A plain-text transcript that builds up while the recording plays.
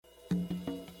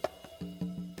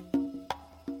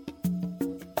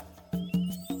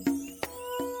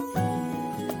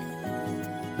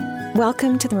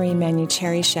Welcome to the Marie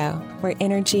Manuchehri Show, where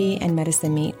energy and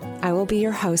medicine meet. I will be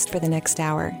your host for the next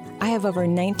hour. I have over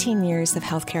 19 years of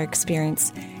healthcare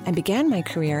experience and began my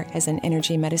career as an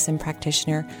energy medicine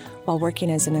practitioner while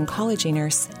working as an oncology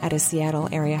nurse at a Seattle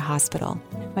area hospital.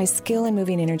 My skill in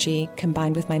moving energy,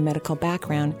 combined with my medical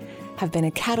background, have been a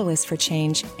catalyst for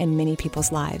change in many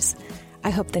people's lives.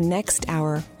 I hope the next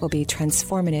hour will be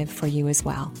transformative for you as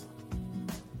well.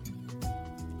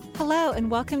 Hello, and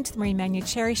welcome to the Marie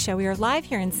Manuchehri Show. We are live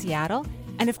here in Seattle,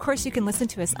 and of course, you can listen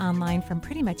to us online from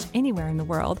pretty much anywhere in the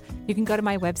world. You can go to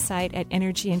my website at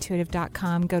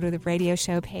energyintuitive.com, go to the radio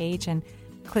show page, and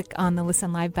click on the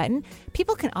Listen Live button.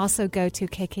 People can also go to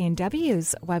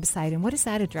KKNW's website, and what is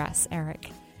that address,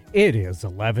 Eric? It is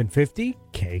 1150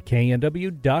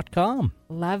 kknw.com.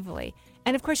 Lovely.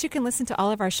 And of course, you can listen to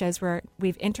all of our shows where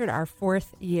we've entered our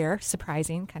fourth year.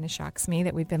 Surprising, kind of shocks me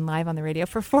that we've been live on the radio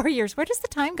for 4 years. Where does the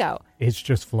time go? It's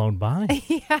just flown by.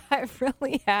 Yeah, it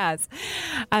really has.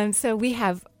 So we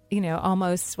have,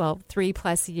 almost,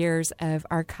 3+ years of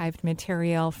archived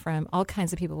material from all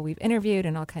kinds of people we've interviewed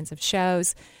and all kinds of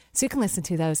shows. So you can listen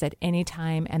to those at any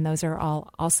time. And those are all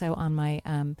also on my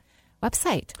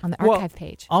website on the archive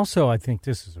page. Also, I think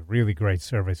this is a really great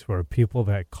service for people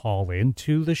that call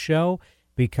into the show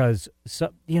because,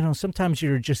 sometimes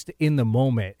you're just in the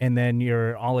moment and then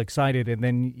you're all excited and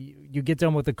then you get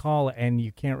done with the call and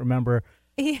you can't remember.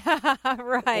 Yeah,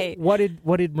 right. What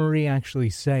did Marie actually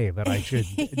say that I should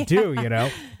do,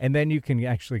 And then you can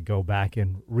actually go back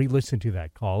and re-listen to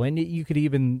that call. And you could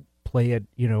even play it,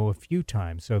 a few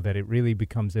times so that it really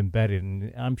becomes embedded.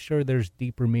 And I'm sure there's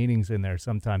deeper meanings in there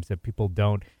sometimes that people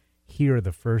don't hear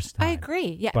the first time. I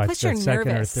agree. Yeah, but plus you're the second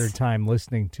nervous. or third time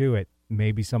listening to it,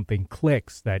 maybe something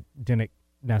clicks that didn't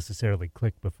necessarily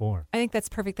click before. I think that's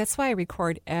perfect. That's why I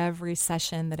record every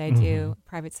session that I do,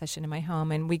 private session in my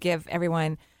home, and we give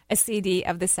everyone a CD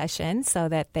of the session so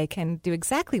that they can do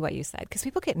exactly what you said, because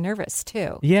people get nervous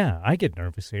too. Yeah, I get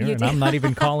nervous here, and I'm not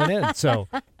even calling in, so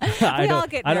I don't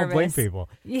blame people.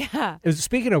 Yeah.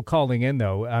 Speaking of calling in,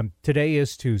 though, today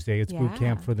is Tuesday. It's Boot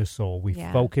Camp for the Soul. We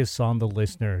focus on the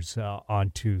listeners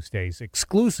on Tuesdays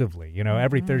exclusively.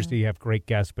 Every Thursday you have great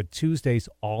guests, but Tuesday's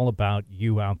all about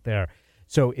you out there.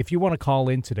 So if you want to call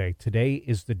in today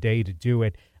is the day to do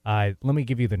it. Let me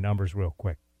give you the numbers real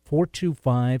quick.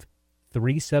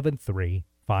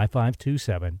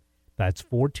 425-373-5527. That's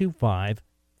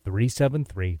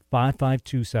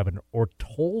 425-373-5527. Or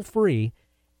toll free,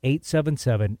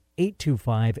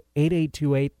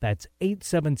 877-825-8828. That's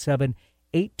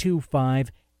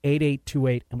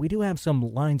 877-825-8828. And we do have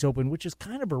some lines open, which is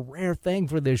kind of a rare thing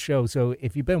for this show. So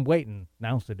if you've been waiting,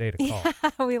 now's the day to call. Yeah,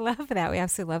 we love that. We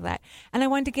absolutely love that. And I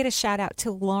wanted to get a shout out to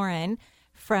Lauren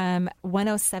from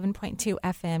 107.2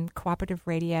 FM Cooperative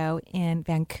Radio in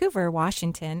Vancouver,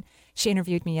 Washington. She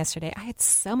interviewed me yesterday. I had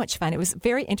so much fun. It was a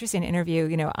very interesting interview.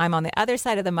 I'm on the other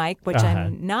side of the mic, which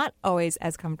I'm not always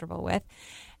as comfortable with.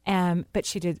 But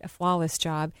she did a flawless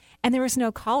job. And there was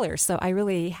no caller, so I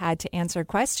really had to answer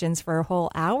questions for a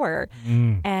whole hour.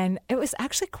 And it was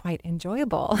actually quite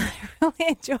enjoyable. I really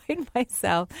enjoyed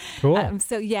myself. Cool.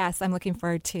 So, yes, I'm looking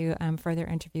forward to further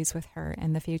interviews with her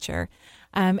in the future.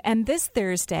 And this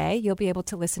Thursday, you'll be able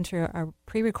to listen to a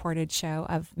pre-recorded show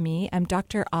of me.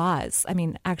 Dr. Oz.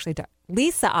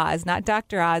 Lisa Oz, not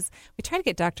Dr. Oz. We tried to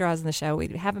get Dr. Oz on the show. We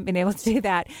haven't been able to do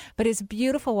that. But his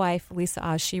beautiful wife, Lisa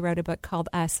Oz, she wrote a book called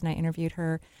Us, and I interviewed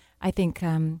her, I think,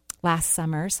 last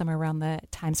summer, somewhere around the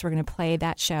time. So we're going to play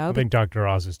that show. I think Dr.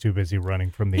 Oz is too busy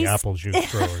running from the apple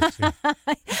juice growers.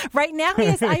 Right now he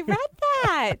is. I read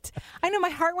that. I know, my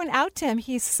heart went out to him.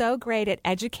 He's so great at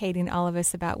educating all of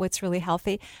us about what's really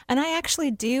healthy. And I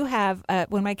actually do have,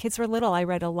 when my kids were little, I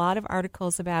read a lot of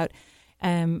articles about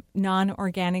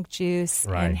non-organic juice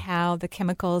and how the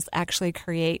chemicals actually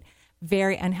create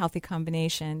very unhealthy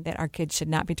combination that our kids should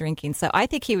not be drinking. So I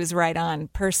think he was right on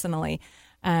personally.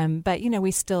 But,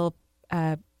 we still,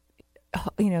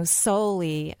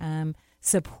 solely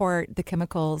support the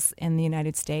chemicals in the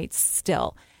United States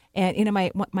still. And,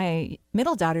 my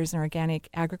middle daughter's an organic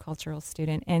agricultural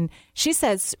student, and she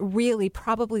says really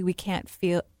probably we can't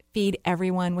feed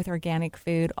everyone with organic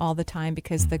food all the time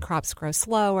because the crops grow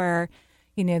slower.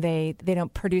 They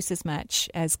don't produce as much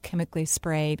as chemically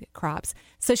sprayed crops.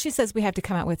 So she says we have to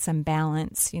come out with some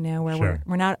balance, where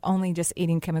we're not only just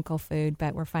eating chemical food,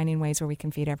 but we're finding ways where we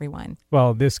can feed everyone. Well,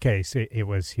 in this case, he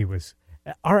was,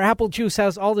 our apple juice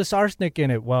has all this arsenic in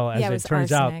it. Well, as it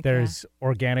turns out, there's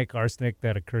organic arsenic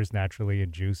that occurs naturally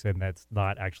in juice, and that's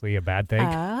not actually a bad thing.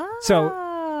 Oh. So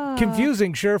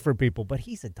confusing, sure, for people, but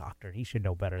he's a doctor. He should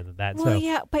know better than that. Well,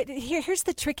 yeah, but here's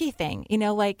the tricky thing.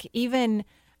 Even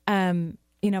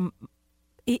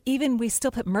even we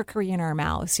still put mercury in our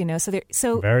mouths,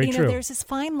 Very true. There's this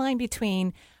fine line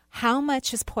between how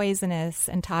much is poisonous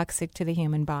and toxic to the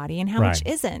human body and how much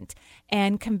isn't.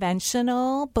 And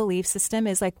conventional belief system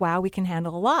is like, wow, we can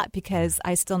handle a lot, because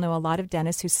I still know a lot of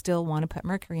dentists who still want to put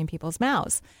mercury in people's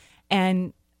mouths.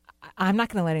 And I'm not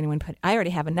going to let anyone I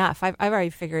already have enough. I've already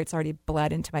figured it's already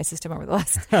bled into my system over the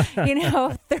last,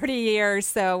 30 years,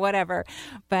 so whatever.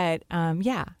 But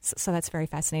so that's very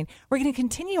fascinating. We're going to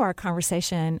continue our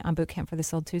conversation on Boot Camp for the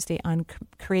Soul Tuesday on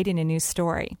creating a new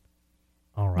story.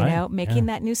 All right. Making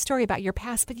that new story about your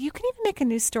past, but you can even make a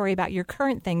new story about your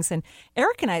current things. And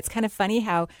Eric and I, it's kind of funny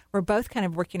how we're both kind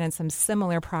of working on some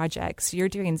similar projects. You're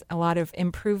doing a lot of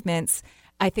improvements.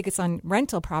 I think it's on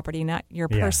rental property, not your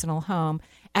personal home.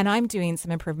 And I'm doing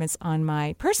some improvements on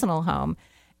my personal home.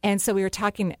 And so we were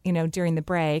talking, during the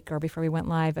break or before we went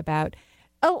live about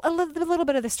a little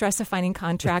bit of the stress of finding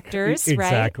contractors, right?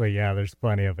 Exactly, yeah, there's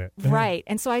plenty of it. Right.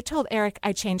 And so I told Eric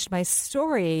I changed my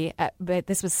story, but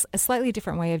this was a slightly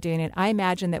different way of doing it. I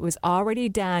imagined that was already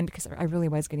done, because I really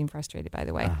was getting frustrated, by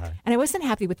the way. And I wasn't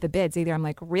happy with the bids either. I'm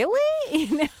like,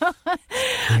 really?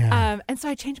 And so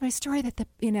I changed my story that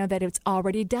that it's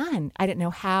already done. I didn't know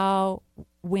how,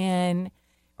 when,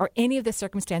 or any of the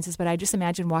circumstances, but I just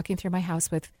imagined walking through my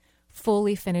house with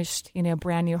fully finished,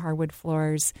 brand new hardwood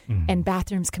floors and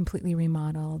bathrooms completely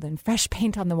remodeled and fresh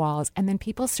paint on the walls. And then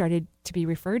people started to be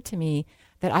referred to me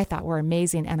that I thought were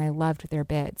amazing, and I loved their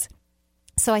bids.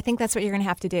 So I think that's what you're going to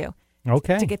have to do.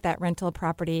 Okay. To get that rental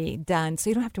property done, so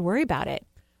you don't have to worry about it.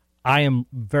 I am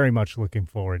very much looking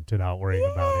forward to not worrying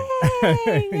about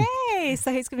it. Yay!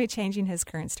 So he's going to be changing his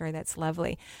current story. That's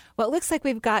lovely. Well, it looks like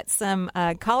we've got some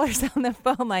callers on the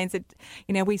phone lines.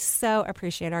 We so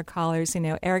appreciate our callers.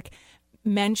 Eric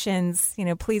mentions,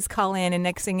 please call in, and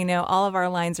next thing you know, all of our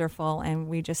lines are full, and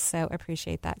we just so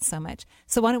appreciate that so much.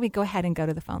 So why don't we go ahead and go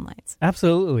to the phone lines?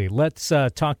 Absolutely. Let's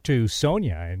talk to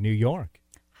Sonia in New York.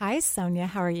 Hi, Sonia.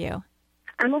 How are you?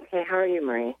 I'm okay. How are you,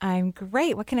 Marie? I'm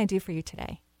great. What can I do for you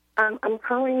today? I'm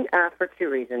calling for two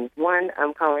reasons. One,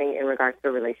 I'm calling in regards to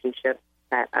a relationship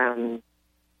that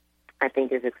I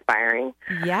think is expiring.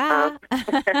 Yeah.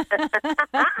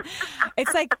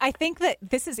 It's like, I think that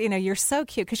this is, you're so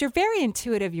cute because you're very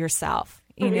intuitive yourself.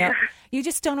 You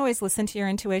just don't always listen to your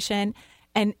intuition.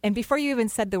 And before you even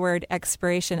said the word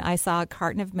expiration, I saw a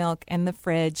carton of milk in the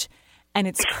fridge, and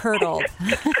it's curdled.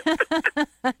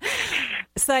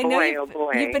 So I know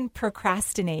you've been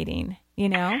procrastinating,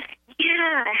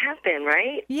 Yeah, I have been,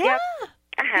 right? Yeah. Yep,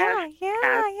 I have.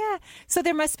 Yeah. So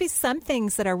there must be some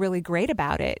things that are really great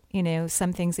about it,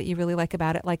 some things that you really like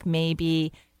about it, like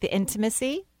maybe the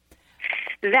intimacy.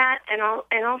 That, and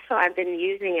also I've been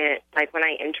using it, like when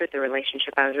I entered the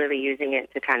relationship, I was really using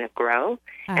it to kind of grow.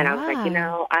 And I was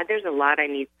like, there's a lot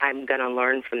I'm going to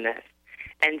learn from this.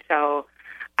 And so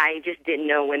I just didn't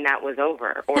know when that was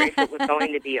over or if it was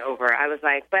going to be over. I was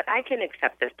like, but I can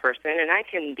accept this person and I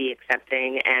can be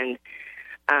accepting, and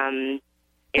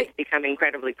it's become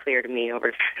incredibly clear to me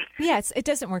over time. Yes, it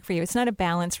doesn't work for you. It's not a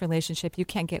balanced relationship. You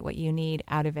can't get what you need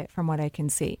out of it from what I can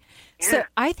see. Yeah. So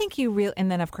I think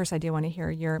and then of course I do want to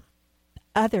hear your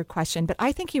other question, but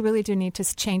I think you really do need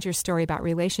to change your story about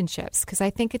relationships, because I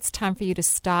think it's time for you to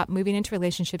stop moving into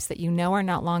relationships that are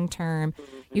not long-term.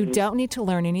 Mm-hmm. You don't need to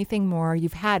learn anything more.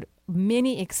 You've had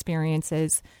many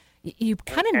experiences. You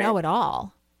kind of know it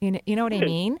all. You know what I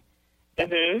mean?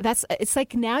 Mm-hmm. It's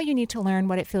like now you need to learn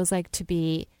what it feels like to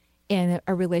be in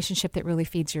a relationship that really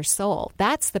feeds your soul.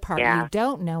 That's the part you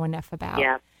don't know enough about.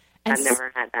 Yeah, and I've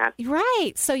never had that.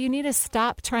 Right. So you need to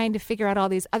stop trying to figure out all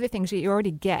these other things that you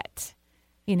already get.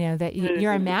 That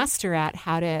you're a master at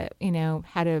how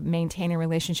to maintain a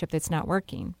relationship that's not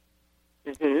working.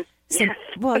 Mm-hmm. So,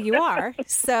 well, you are.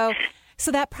 So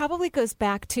that probably goes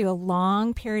back to a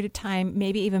long period of time,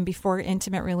 maybe even before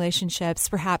intimate relationships,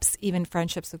 perhaps even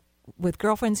friendships with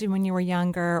girlfriends when you were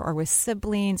younger, or with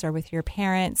siblings, or with your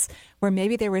parents, where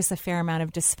maybe there was a fair amount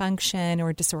of dysfunction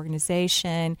or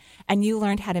disorganization, and you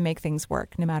learned how to make things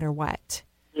work no matter what.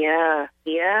 Yeah.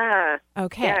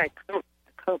 Okay. Yeah, I coped.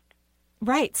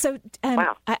 Right. So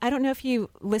wow. I don't know if you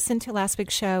listened to last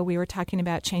week's show. We were talking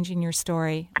about changing your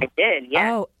story. I did,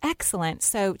 yeah. Oh, excellent.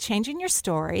 So changing your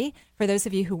story, for those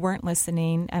of you who weren't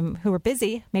listening, who were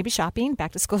busy, maybe shopping,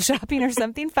 back to school shopping or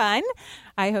something fun.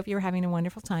 I hope you were having a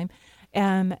wonderful time.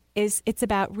 It's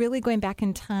about really going back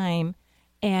in time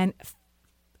and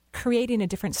creating a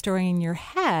different story in your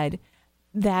head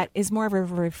that is more of a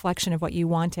reflection of what you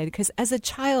wanted. Because as a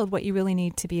child, what you really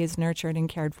need to be is nurtured and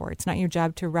cared for. It's not your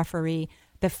job to referee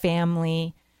the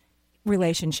family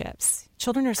relationships.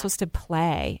 Children are supposed to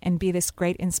play and be this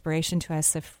great inspiration to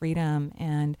us of freedom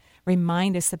and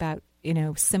remind us about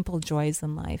simple joys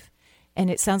in life. And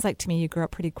it sounds like to me you grew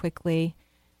up pretty quickly,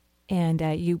 and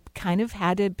you kind of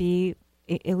had to be,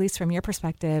 at least from your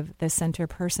perspective, the center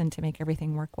person to make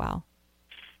everything work well.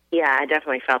 Yeah, I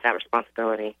definitely felt that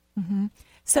responsibility. Mm-hmm.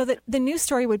 So the new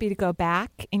story would be to go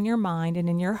back in your mind and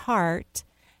in your heart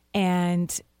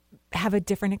and have a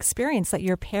different experience. Let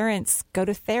your parents go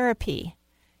to therapy,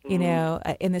 in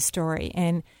the story,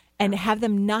 and have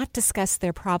them not discuss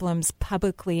their problems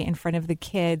publicly in front of the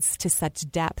kids to such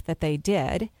depth that they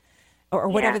did, or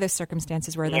whatever the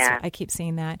circumstances were. That's what I keep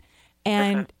seeing that.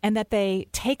 And that they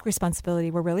take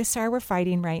responsibility. We're really sorry we're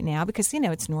fighting right now because,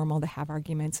 it's normal to have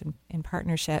arguments in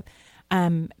partnership.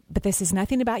 But this is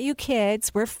nothing about you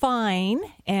kids. We're fine.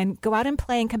 And go out and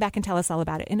play and come back and tell us all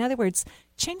about it. In other words,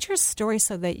 change your story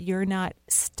so that you're not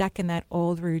stuck in that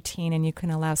old routine and you can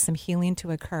allow some healing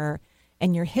to occur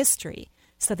in your history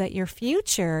so that your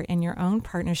future in your own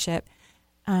partnership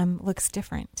looks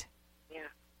different.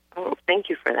 Oh, thank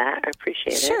you for that. I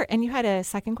appreciate it. Sure. And you had a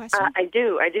second question? I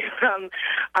do.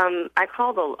 I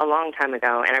called a long time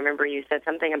ago, and I remember you said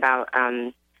something about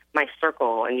my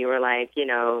circle, and you were like,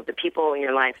 the people in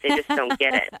your life, they just don't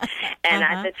get it. And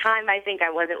at the time, I think I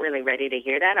wasn't really ready to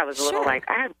hear that. I was a little like,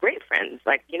 I have great friends.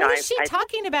 Like, what is she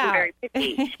talking about? I'm very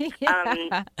picky.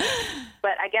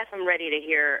 But I guess I'm ready to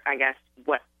hear,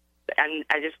 what. And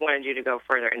I just wanted you to go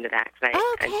further into that.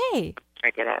 Okay. I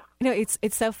get it.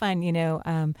 It's so fun.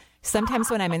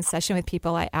 Sometimes when I'm in session with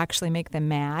people, I actually make them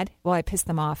mad. Well, I piss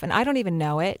them off. And I don't even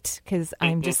know it because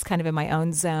I'm just kind of in my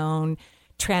own zone,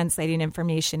 translating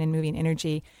information and moving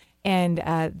energy. And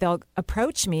they'll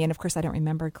approach me. And, of course, I don't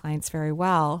remember clients very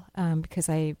well because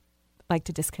I like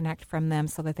to disconnect from them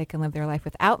so that they can live their life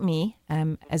without me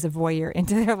as a voyeur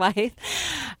into their life.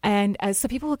 And so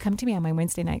people will come to me on my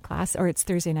Wednesday night class, or it's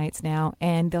Thursday nights now,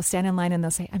 and they'll stand in line and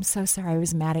they'll say, I'm so sorry, I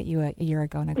was mad at you a year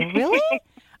ago. And I go, really?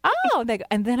 Oh,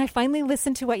 and then I finally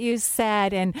listened to what you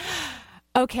said and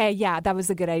okay, yeah, that was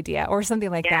a good idea, or something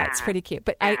like that. It's pretty cute.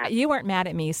 But you weren't mad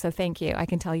at me, so thank you. I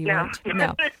can tell you weren't.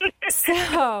 No.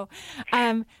 So,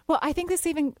 well, I think this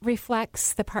even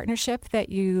reflects the partnership that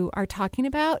you are talking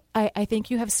about. I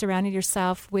think you have surrounded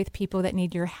yourself with people that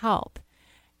need your help,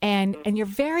 and you're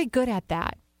very good at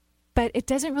that. But it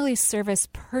doesn't really serve us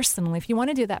personally. If you want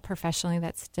to do that professionally,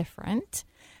 that's different.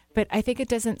 But I think it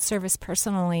doesn't serve us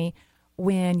personally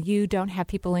when you don't have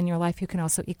people in your life who can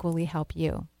also equally help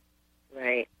you.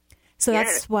 Right. So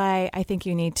that's why I think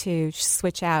you need to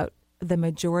switch out the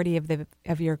majority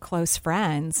of your close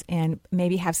friends and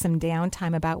maybe have some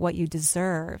downtime about what you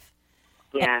deserve.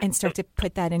 Yeah. And start to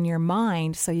put that in your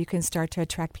mind so you can start to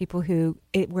attract people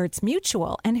where it's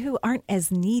mutual and who aren't as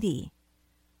needy.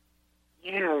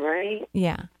 Yeah, right?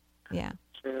 Yeah.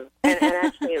 True. And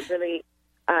actually, it really,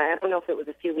 I don't know if it was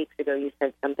a few weeks ago, you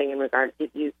said something in regards,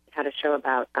 you had a show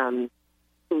about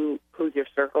who's your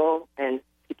circle and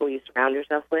people you surround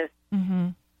yourself with. Mm-hmm.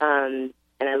 And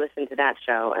I listened to that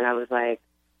show, and I was like,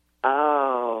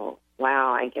 oh,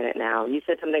 wow, I get it now. You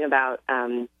said something about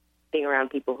being around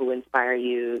people who inspire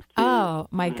you. Oh,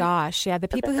 my gosh. Yeah, the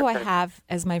people who I have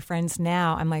as my friends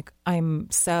now,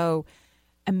 I'm so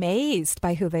amazed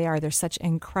by who they are. They're such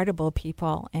incredible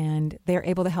people, and they're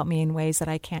able to help me in ways that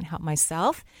I can't help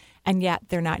myself. And yet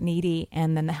they're not needy.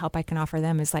 And then the help I can offer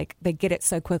them is like, they get it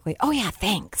so quickly. Oh yeah,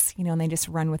 thanks. And they just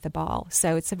run with the ball.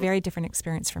 So it's a very different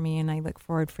experience for me. And I look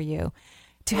forward for you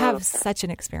to have such an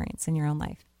experience in your own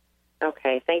life.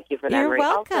 Okay. Thank you for that. You're Marie.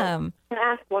 welcome. Also, can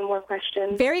I ask one more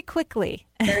question? Very quickly.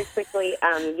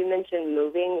 You mentioned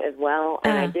moving as well.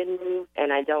 And I did move,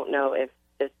 and I don't know if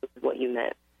this was what you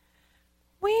meant.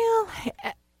 Well,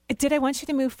 did I want you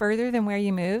to move further than where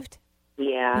you moved?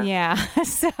 Yeah.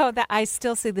 So that I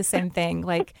still see the same thing.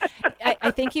 Like,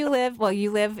 I think you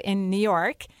live in New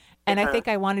York, and I think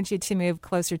I wanted you to move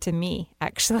closer to me,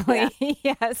 actually.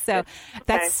 Yeah. So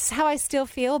that's how I still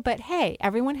feel. But hey,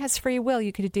 everyone has free will.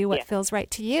 You could do what feels right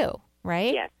to you,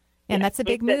 right? Yes. And that's a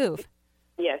big move.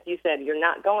 Yes, you said you're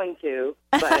not going to,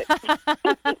 but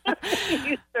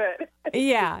you should.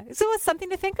 Yeah. So it's something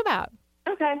to think about.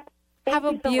 Okay. Have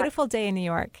a beautiful day in New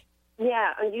York.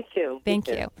 Yeah, you too. Thank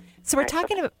you. So we're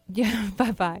talking about,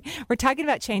 bye-bye. We're talking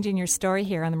about changing your story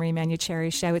here on the Marie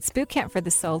Manuchehri Show. It's Boot Camp for the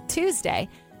Soul Tuesday,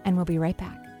 and we'll be right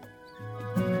back.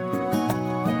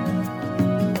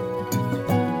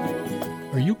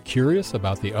 Are you curious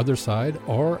about the other side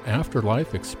or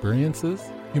afterlife experiences?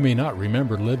 You may not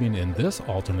remember living in this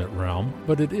alternate realm,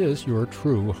 but it is your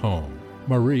true home.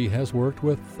 Marie has worked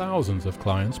with thousands of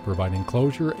clients providing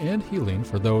closure and healing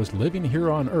for those living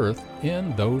here on Earth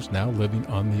and those now living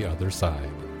on the other side.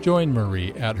 Join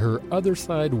Marie at her Other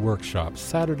Side workshop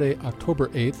Saturday, October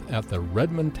 8th at the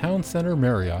Redmond Town Center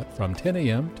Marriott from 10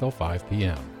 a.m. till 5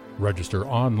 p.m. Register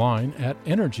online at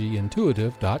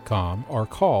energyintuitive.com or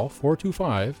call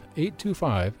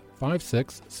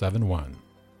 425-825-5671.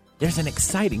 There's an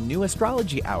exciting new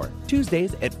astrology hour,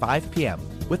 Tuesdays at 5 p.m.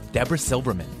 with Deborah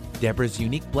Silverman. Deborah's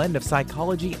unique blend of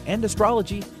psychology and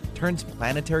astrology turns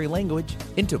planetary language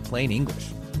into plain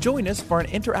English. Join us for an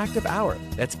interactive hour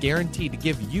that's guaranteed to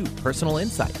give you personal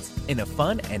insights in a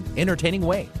fun and entertaining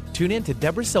way. Tune in to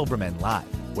Deborah Silverman live.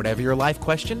 Whatever your life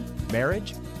question,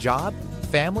 marriage, job,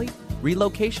 family,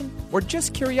 relocation, or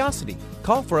just curiosity,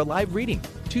 call for a live reading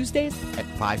Tuesdays at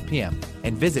 5 p.m.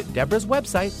 and visit Deborah's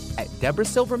website at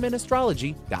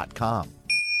deborahsilvermanastrology.com.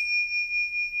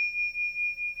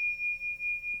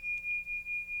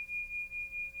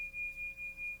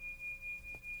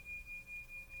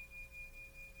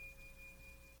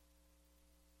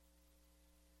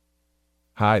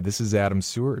 Hi, this is Adam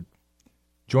Seward.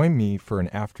 Join me for an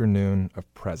afternoon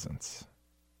of presence.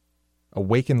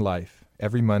 Awaken Life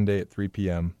every Monday at 3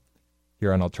 p.m.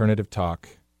 here on Alternative Talk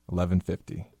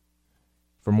 1150.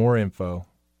 For more info,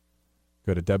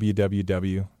 go to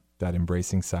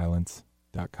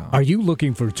www.embracingsilence.com. Are you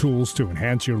looking for tools to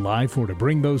enhance your life or to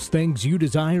bring those things you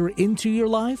desire into your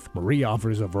life? Marie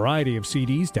offers a variety of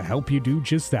CDs to help you do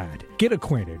just that. Get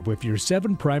acquainted with your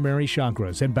 7 primary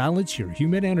chakras and balance your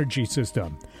human energy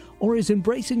system. Or is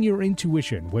embracing your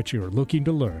intuition what you're looking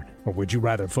to learn? Or would you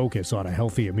rather focus on a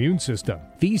healthy immune system?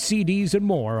 These CDs and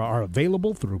more are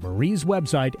available through Marie's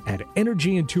website at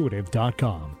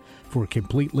energyintuitive.com. For a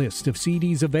complete list of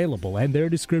CDs available and their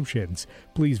descriptions,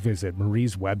 please visit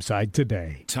Marie's website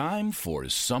today. Time for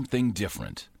something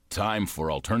different. Time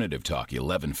for Alternative Talk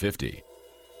 1150.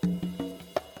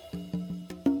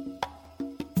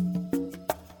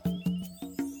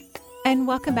 And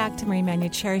welcome back to Marie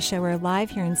Manuchehri Show. We're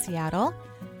live here in Seattle,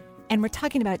 and we're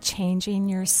talking about changing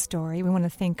your story. We want to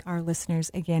thank our listeners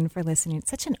again for listening.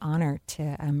 It's such an honor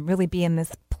to really be in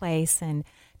this place and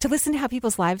to listen to how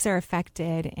people's lives are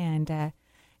affected and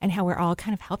how we're all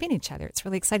kind of helping each other. It's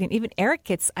really exciting. Even Eric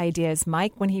gets ideas.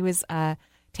 Mike, when he was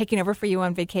taking over for you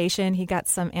on vacation, he got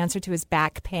some answer to his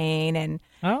back pain. And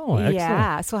excellent.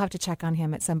 Yeah, so we'll have to check on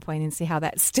him at some point and see how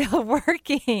that's still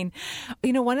working.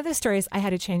 You know, one of the stories I had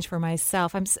to change for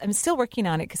myself, I'm still working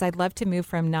on it because I'd love to move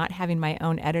from not having my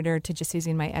own editor to just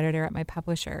using my editor at my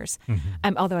publishers.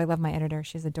 Mm-hmm. Although I love my editor.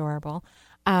 She's adorable.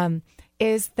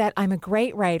 Is that I'm a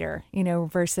great writer, you know,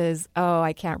 versus,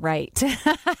 I can't write.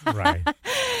 Right.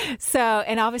 So,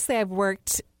 and obviously I've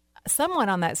worked somewhat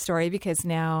on that story because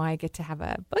now I get to have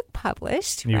a book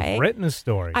published, right? You've written a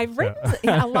story. I've written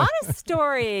a lot of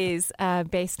stories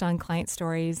based on client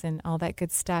stories and all that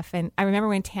good stuff. And I remember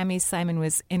when Tammy Simon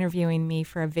was interviewing me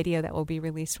for a video that will be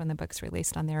released when the book's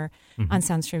released on their on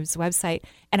Soundstream's website.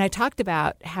 And I talked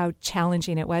about how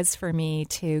challenging it was for me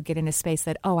to get in a space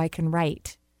that, I can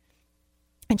write.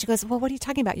 And she goes, well, what are you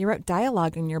talking about? You wrote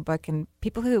dialogue in your book, and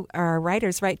people who are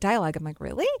writers write dialogue. I'm like,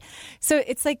 really? So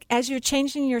it's like as you're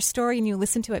changing your story and you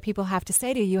listen to what people have to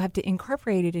say to you, you have to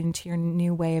incorporate it into your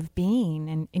new way of being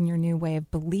and in your new way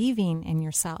of believing in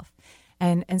yourself.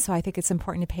 And so I think it's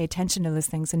important to pay attention to those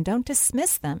things and don't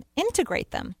dismiss them,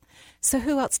 integrate them. So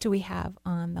who else do we have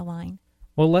on the line?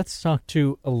 Well, let's talk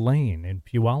to Elaine in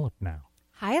Puyallup now.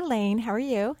 Hi, Elaine. How are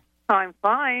you? I'm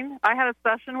fine. I had a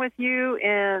session with you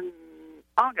in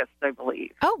August, I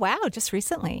believe. Oh, wow. Just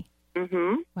recently.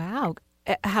 Mm-hmm. Wow.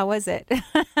 How was it?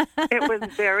 It was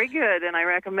very good, and I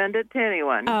recommend it to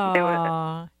anyone.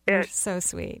 Oh, you're so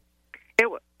sweet.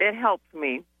 It helped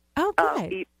me. Oh,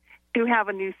 good. To have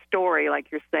a new story, like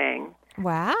you're saying.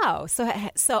 Wow.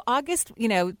 So August,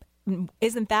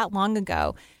 isn't that long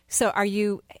ago. So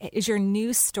is your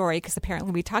new story, because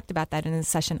apparently we talked about that in a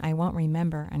session I won't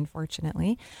remember,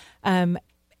 unfortunately,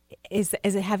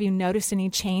 have you noticed any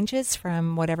changes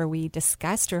from whatever we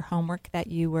discussed or homework that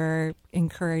you were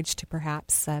encouraged to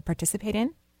perhaps participate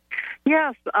in?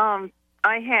 Yes, I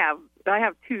have. I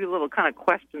have 2 little kind of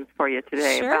questions for you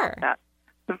today about that.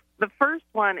 The first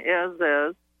one is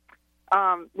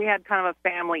we had kind of a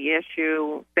family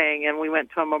issue thing, and we went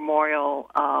to a memorial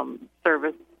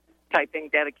service type thing,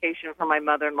 dedication for my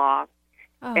mother-in-law,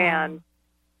 and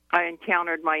I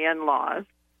encountered my in-laws.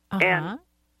 And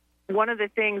one of the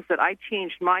things that I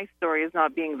changed my story is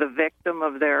not being the victim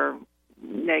of their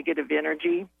negative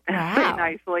energy, very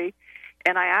nicely.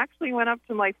 And I actually went up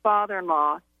to my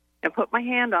father-in-law and put my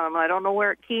hand on him. I don't know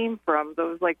where it came from. So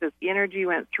it was like this energy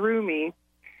went through me.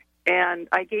 And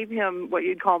I gave him what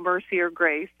you'd call mercy or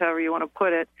grace, however you want to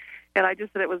put it. And I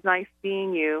just said it was nice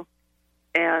seeing you,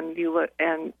 and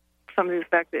and some of the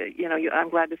fact that I'm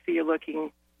glad to see you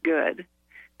looking good.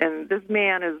 And this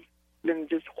man has been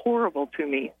just horrible to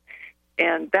me,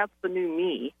 and that's the new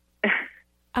me.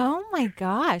 Oh my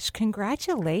gosh!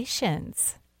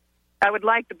 Congratulations. I would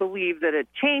like to believe that it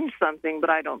changed something, but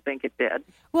I don't think it did.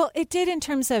 Well, it did in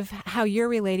terms of how you're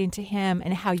relating to him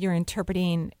and how you're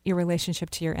interpreting your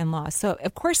relationship to your in-laws. So,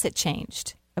 of course, it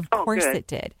changed. Of course it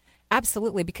did.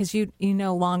 Absolutely, because you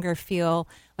no longer feel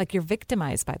like you're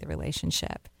victimized by the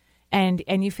relationship. And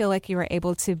you feel like you were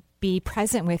able to be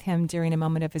present with him during a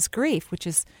moment of his grief, which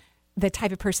is the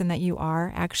type of person that you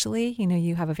are, actually.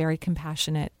 You have a very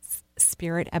compassionate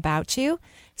spirit about you.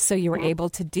 So you were able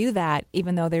to do that,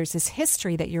 even though there's this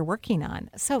history that you're working on.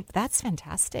 So that's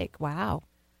fantastic. Wow.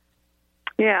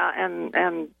 Yeah,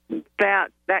 and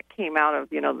that came out of,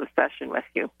 the session with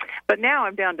you. But now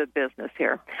I'm down to business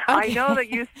here. Okay. I know that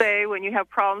you say when you have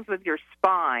problems with your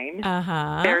spine,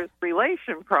 there's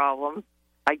relation problems,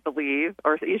 I believe,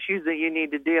 or issues that you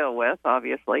need to deal with,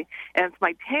 obviously. And it's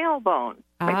my tailbone.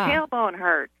 My tailbone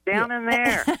hurts down in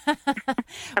there.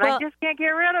 And I just can't get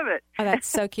rid of it. Oh, that's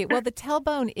so cute. Well, the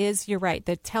tailbone you're right,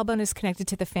 the tailbone is connected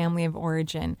to the family of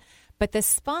origin. But the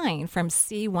spine from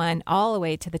C1 all the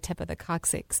way to the tip of the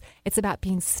coccyx, it's about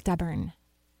being stubborn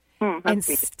and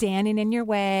standing in your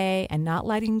way and not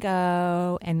letting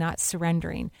go and not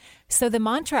surrendering. So the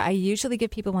mantra I usually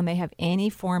give people when they have any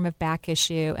form of back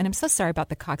issue, and I'm so sorry about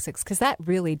the coccyx because that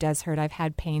really does hurt. I've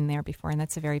had pain there before, and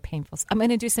that's a very painful. I'm going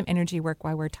to do some energy work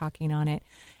while we're talking on it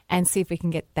and see if we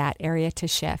can get that area to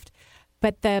shift.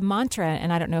 But the mantra,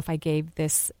 and I don't know if I gave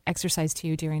this exercise to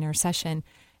you during our session,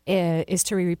 is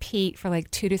to repeat for like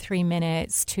 2 to 3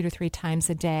 minutes, 2 to 3 times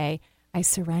a day. I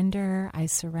surrender, I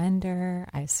surrender,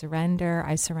 I surrender,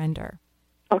 I surrender.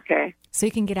 Okay. So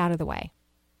you can get out of the way.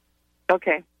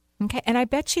 Okay. Okay. And I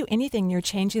bet you anything, you're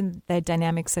changing the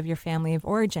dynamics of your family of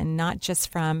origin, not just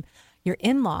from your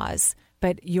in-laws,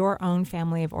 but your own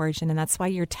family of origin. And that's why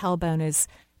your tailbone is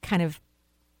kind of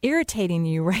irritating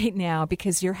you right now,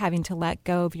 because you're having to let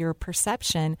go of your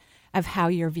perception of how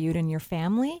you're viewed in your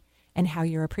family and how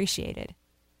you're appreciated.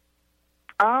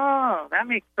 Oh, that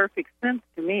makes perfect sense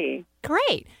to me.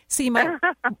 Great. So you might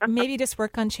maybe just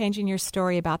work on changing your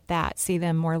story about that. See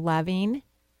them more loving.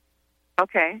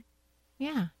 Okay.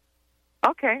 Yeah.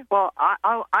 Okay. Well,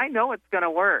 I know it's going to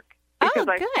work because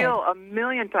I feel a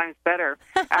million times better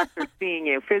after seeing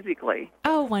you physically.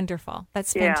 Oh, wonderful.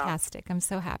 That's fantastic. I'm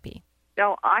so happy.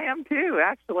 No, I am too,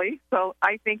 actually. So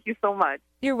I thank you so much.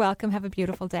 You're welcome. Have a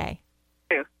beautiful day.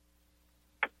 You too.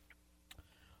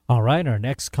 All right, our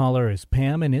next caller is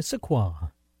Pam in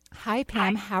Issaquah. Hi,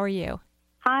 Pam. Hi. How are you?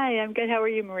 Hi, I'm good. How are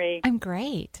you, Marie? I'm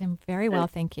great. I'm very well,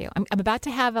 thank you. I'm about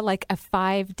to have a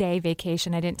 5-day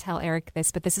vacation. I didn't tell Eric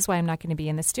this, but this is why I'm not going to be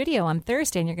in the studio on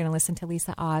Thursday, and you're going to listen to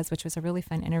Lisa Oz, which was a really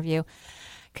fun interview,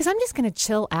 because I'm just going to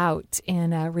chill out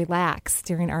and relax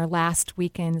during our last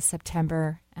weekend in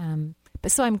September.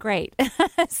 So I'm great.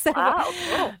 Wow,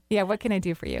 cool. Yeah, what can I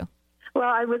do for you? Well,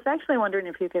 I was actually wondering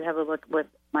if you could have a look with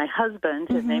my husband.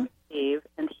 His name is Steve,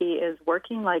 and he is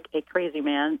working like a crazy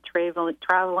man,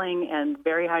 traveling and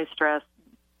very high stress.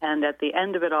 And at the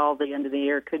end of it all, the end of the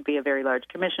year could be a very large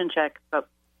commission check, but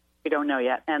we don't know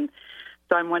yet. And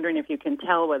so I'm wondering if you can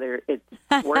tell whether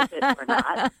it's worth it or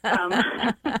not,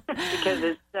 because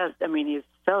it's just, he's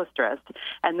so stressed.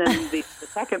 And then the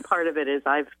second part of it is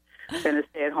I've been a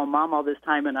stay-at-home mom all this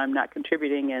time, and I'm not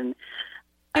contributing.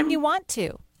 And you want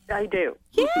to. I do.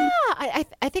 Yeah, I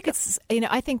think it's,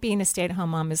 I think being a stay-at-home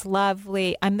mom is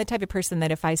lovely. I'm the type of person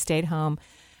that if I stayed home,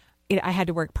 I had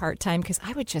to work part-time because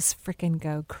I would just freaking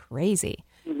go crazy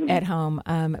at home.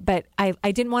 But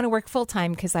I didn't want to work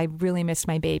full-time because I really missed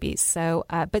my babies. So,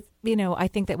 but, I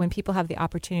think that when people have the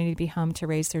opportunity to be home to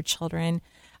raise their children,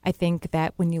 I think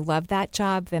that when you love that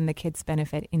job, then the kids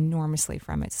benefit enormously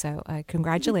from it. So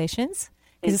congratulations,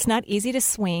 because it's not easy to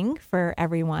swing for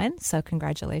everyone. So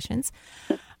congratulations.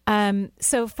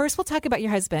 So first we'll talk about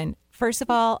your husband. First of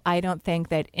all, I don't think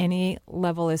that any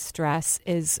level of stress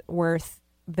is worth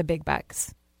the big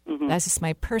bucks. That's just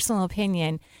my personal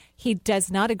opinion. He does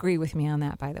not agree with me on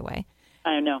that, by the way.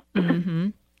 I know.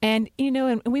 And,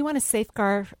 and we want to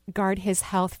safeguard his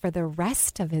health for the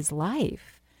rest of his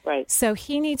life. Right. So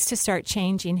he needs to start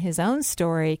changing his own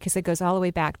story, because it goes all the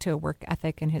way back to a work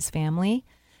ethic in his family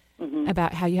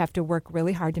about how you have to work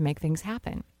really hard to make things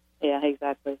happen. Yeah,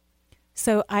 exactly.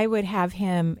 So I would have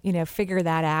him, figure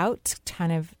that out,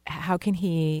 kind of how can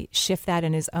he shift that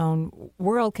in his own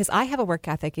world? Because I have a work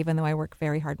ethic, even though I work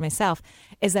very hard myself,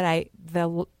 is that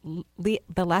the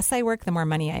less I work, the more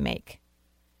money I make.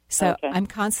 So I'm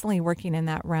constantly working in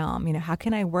that realm. How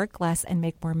can I work less and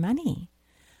make more money?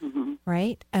 Mm-hmm.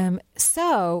 Right?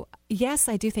 So, yes,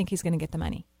 I do think he's going to get the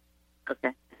money.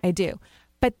 Okay. I do.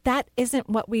 But that isn't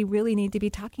what we really need to be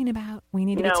talking about. We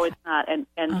need to No, it's not. And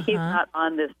he's not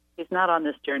on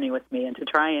this journey with me. And to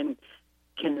try and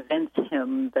convince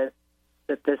him that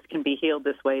this can be healed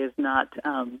this way is not,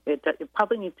 it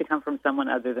probably needs to come from someone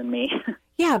other than me.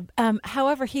 Yeah.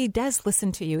 However, he does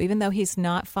listen to you, even though he's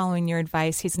not following your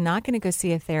advice. He's not going to go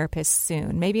see a therapist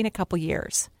soon, maybe in a couple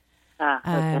years.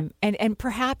 Okay. And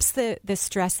perhaps the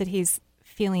stress that he's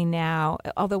feeling now,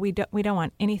 although we don't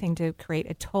want anything to create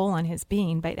a toll on his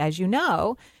being, but as you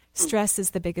know, stress is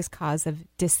the biggest cause of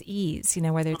dis-ease,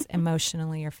 whether it's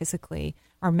emotionally or physically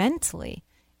or mentally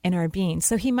in our being.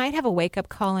 So he might have a wake-up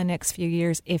call in the next few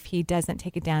years if he doesn't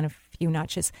take it down a few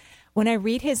notches. When I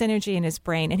read his energy in his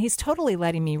brain, and he's totally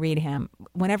letting me read him,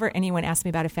 whenever anyone asks me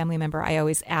about a family member, I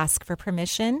always ask for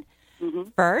permission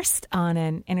first on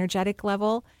an energetic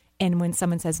level. And when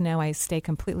someone says no, I stay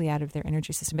completely out of their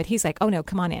energy system. But he's like, oh, no,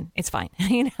 come on in. It's fine.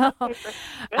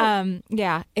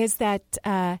 Yeah. Is that,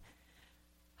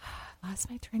 lost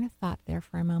my train of thought there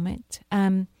for a moment.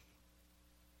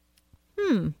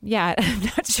 Yeah, I'm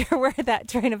not sure where that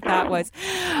train of thought was.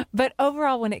 But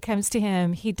overall, when it comes to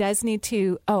him, he does need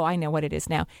to, I know what it is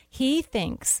now. He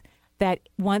thinks that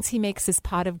once he makes his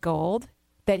pot of gold,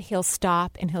 that he'll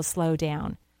stop and he'll slow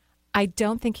down. I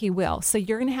don't think he will. So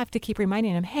you're going to have to keep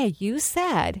reminding him, hey, you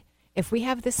said if we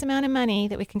have this amount of money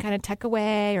that we can kind of tuck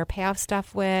away or pay off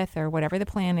stuff with or whatever the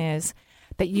plan is,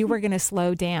 that you were going to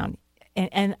slow down.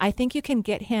 And I think you can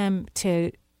get him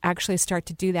to actually start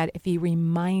to do that if you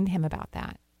remind him about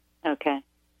that. Okay.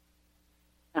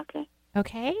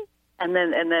 And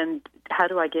then how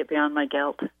do I get beyond my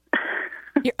guilt?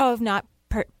 Of not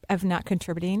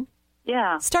contributing?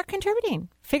 Yeah. Start contributing.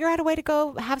 Figure out a way to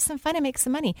go have some fun and make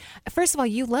some money. First of all,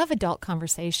 you love adult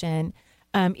conversation.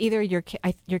 Either your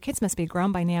kids must be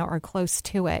grown by now or close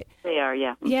to it. They are,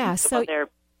 yeah. Yeah. So they're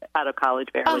out of college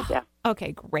barely, yeah.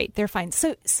 Okay, great. They're fine.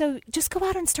 So just go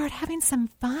out and start having some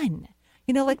fun.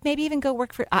 Like maybe even go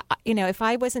work for, if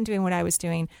I wasn't doing what I was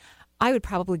doing, I would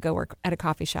probably go work at a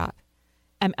coffee shop.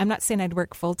 I'm not saying I'd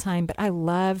work full time, but I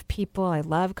love people. I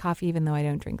love coffee, even though I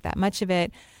don't drink that much of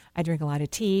it. I drink a lot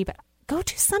of tea, but go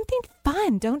do something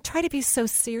fun. Don't try to be so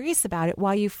serious about it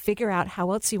while you figure out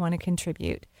how else you want to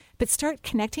contribute. But start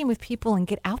connecting with people and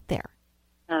get out there.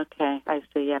 Okay, I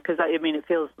see. Yeah, because it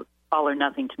feels all or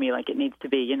nothing to me, like it needs to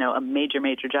be, a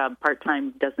major job.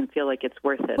 Part-time doesn't feel like it's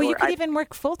worth it. Well, you could even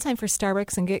work full-time for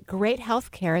Starbucks and get great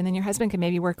health care, and then your husband can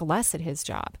maybe work less at his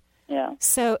job. Yeah.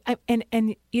 So,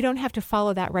 and you don't have to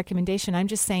follow that recommendation. I'm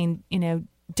just saying,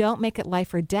 don't make it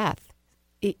life or death.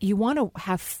 You want to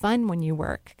have fun when you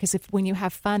work, because when you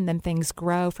have fun, then things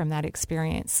grow from that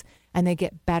experience, and they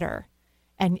get better.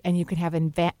 And you can have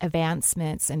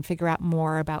advancements and figure out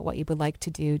more about what you would like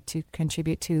to do to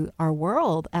contribute to our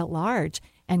world at large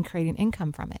and create an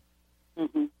income from it.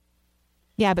 Mm-hmm.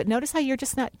 Yeah, but notice how you're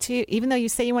just not too, even though you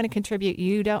say you want to contribute,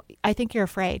 you don't, I think you're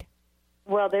afraid.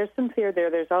 Well, there's some fear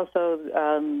there. There's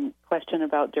also question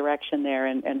about direction there.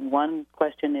 And one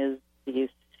question is, do you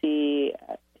see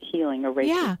healing or Reiki?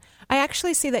 Yeah, I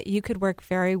actually see that you could work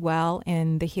very well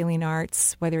in the healing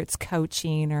arts, whether it's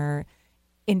coaching or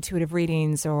intuitive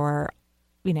readings or,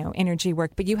 energy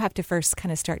work. But you have to first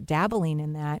kind of start dabbling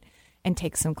in that and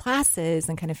take some classes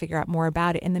and kind of figure out more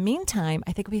about it. In the meantime,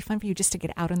 I think it would be fun for you just to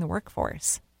get out in the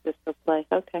workforce. Just to play,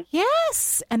 okay.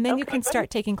 Yes, and then you can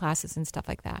start taking classes and stuff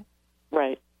like that.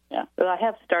 Right, yeah. Well, I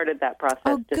have started that process.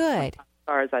 Oh, good. As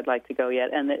far as I'd like to go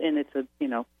yet. And it's a,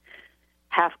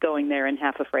 half going there and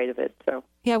half afraid of it. So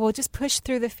yeah, well, just push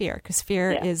through the fear, because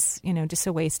fear is, just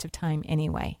a waste of time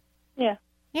anyway. Yeah.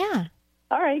 Yeah.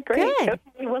 All right, great. Good. Okay,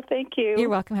 well, thank you. You're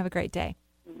welcome. Have a great day.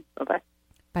 Bye-bye.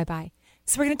 Bye-bye.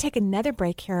 So we're going to take another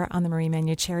break here on the Marie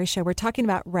Manuchehri Show. We're talking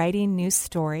about writing new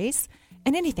stories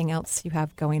and anything else you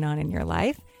have going on in your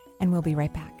life, and we'll be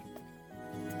right back.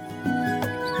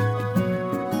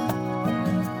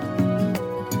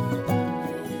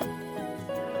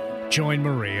 Join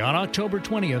Marie on October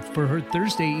 20th for her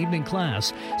Thursday evening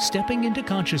class, Stepping into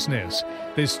Consciousness.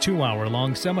 This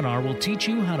 2-hour-long seminar will teach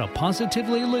you how to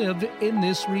positively live in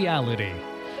this reality.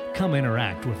 Come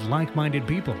interact with like-minded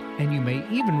people, and you may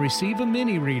even receive a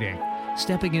mini reading.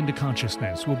 Stepping into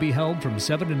Consciousness will be held from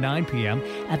 7 to 9 p.m.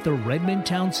 at the Redmond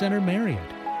Town Center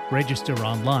Marriott. Register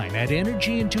online at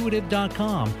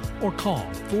energyintuitive.com or call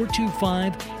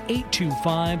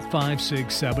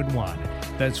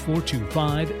 425-825-5671. That's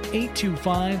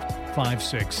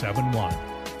 425-825-5671.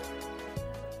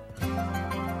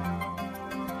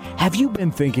 Have you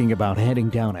been thinking about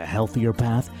heading down a healthier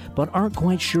path but aren't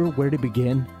quite sure where to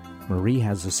begin? Marie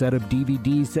has a set of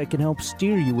DVDs that can help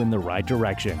steer you in the right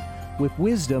direction with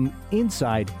wisdom,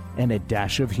 insight, and a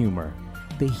dash of humor.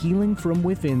 The Healing from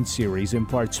Within series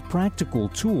imparts practical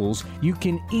tools you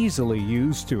can easily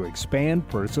use to expand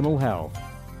personal health.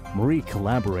 Marie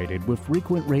collaborated with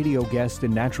frequent radio guest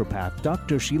and naturopath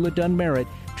Dr. Sheila Dunn Merritt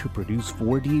to produce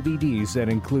 4 DVDs that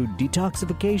include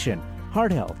detoxification,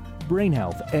 heart health, brain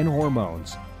health, and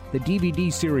hormones. The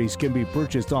DVD series can be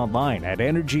purchased online at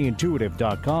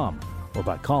energyintuitive.com or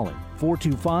by calling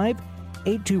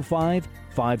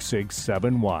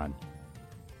 425-825-5671.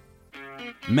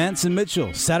 Mance and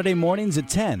Mitchell, Saturday mornings at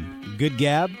 10. Good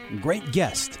gab, great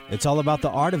guest. It's all about the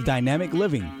art of dynamic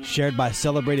living, shared by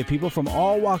celebrated people from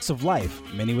all walks of life,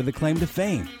 many with a claim to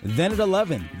fame. Then at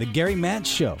 11, The Gary Mance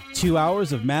Show. 2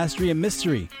 hours of mastery and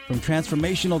mystery. From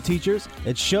transformational teachers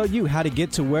that show you how to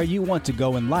get to where you want to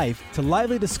go in life, to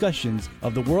lively discussions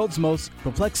of the world's most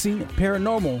perplexing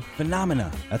paranormal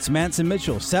phenomena. That's Mance and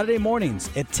Mitchell, Saturday mornings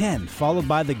at 10, followed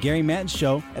by The Gary Mance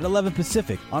Show at 11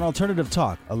 Pacific on Alternative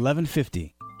Talk, 1150.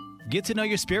 Get to know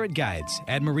your spirit guides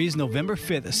at Marie's November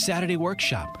 5th Saturday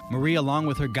workshop. Marie, along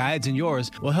with her guides and yours,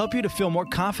 will help you to feel more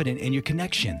confident in your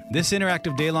connection. This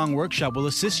interactive day-long workshop will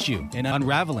assist you in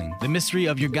unraveling the mystery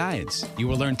of your guides. You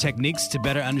will learn techniques to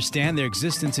better understand their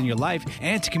existence in your life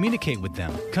and to communicate with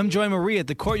them. Come join Marie at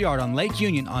the Courtyard on Lake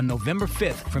Union on November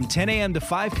 5th from 10 a.m. to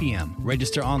 5 p.m.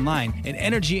 Register online at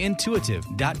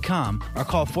energyintuitive.com or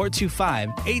call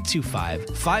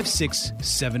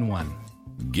 425-825-5671.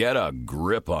 Get a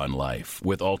grip on life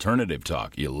with Alternative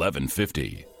Talk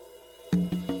 1150.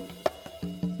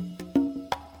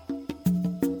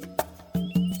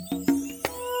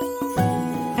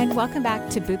 And welcome back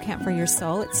to Boot Camp for Your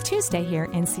Soul. It's Tuesday here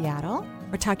in Seattle.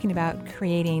 We're talking about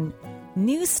creating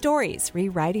new stories,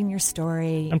 rewriting your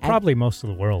story. And probably most of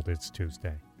the world, it's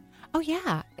Tuesday. Oh,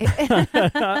 yeah.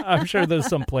 I'm sure there's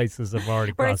some places that have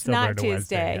already crossed over into Wednesday. Where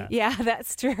it's not Tuesday. Yeah,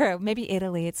 that's true. Maybe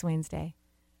Italy, it's Wednesday.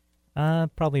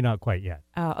 Probably not quite yet.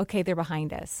 Oh, okay. They're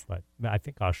behind us. But I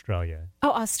think Australia.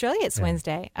 Oh, Australia, it's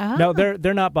Wednesday. Oh. No,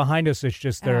 they're not behind us. It's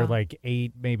just they're like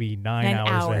 8, maybe 9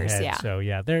 hours ahead. Yeah. So,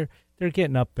 yeah, they're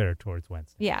getting up there towards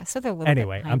Wednesday. Yeah, so they're a little bit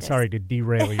behind I'm us. sorry to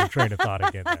derail your train of thought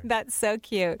again there. That's so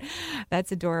cute.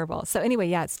 That's adorable. So anyway,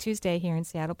 yeah, it's Tuesday here in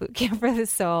Seattle, Boot Camp for the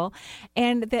Soul.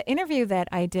 And the interview that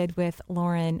I did with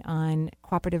Lauren on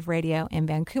Cooperative Radio in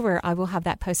Vancouver, I will have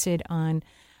that posted on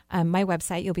my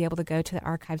website. You'll be able to go to the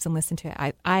archives and listen to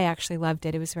it. I actually loved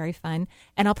it. It was very fun.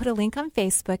 And I'll put a link on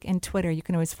Facebook and Twitter. You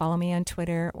can always follow me on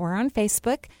Twitter or on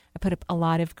Facebook. I put up a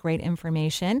lot of great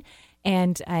information.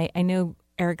 And I know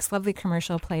Eric's lovely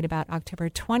commercial played about October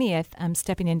 20th,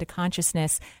 Stepping into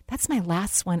Consciousness. That's my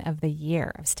last one of the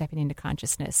year of Stepping into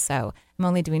Consciousness. So I'm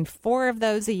only doing 4 of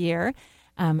those a year.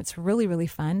 It's really, really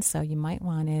fun. So you might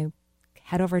want to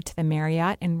head over to the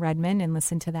Marriott in Redmond and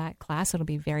listen to that class. It'll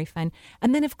be very fun.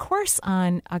 And then, of course,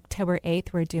 on October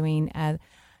 8th, we're doing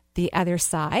The Other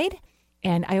Side.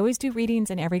 And I always do readings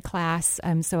in every class.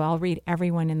 So I'll read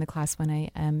everyone in the class when I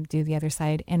do The Other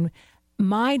Side. And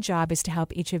my job is to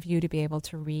help each of you to be able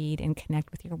to read and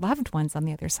connect with your loved ones on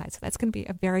the other side. So that's going to be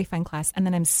a very fun class. And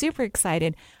then I'm super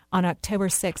excited. On October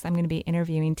 6th, I'm going to be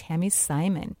interviewing Tammy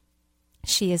Simon.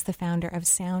 She is the founder of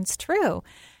Sounds True.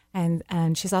 And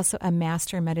she's also a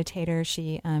master meditator.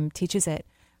 She teaches it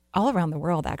all around the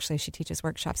world, actually. She teaches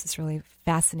workshops. It's really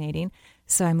fascinating.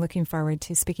 So I'm looking forward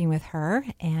to speaking with her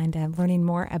and learning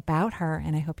more about her,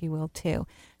 and I hope you will too.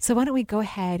 So why don't we go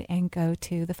ahead and go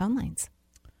to the phone lines?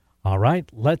 All right,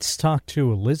 let's talk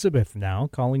to Elizabeth now,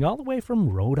 calling all the way from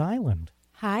Rhode Island.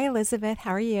 Hi, Elizabeth.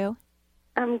 How are you?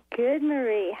 I'm good,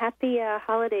 Marie. Happy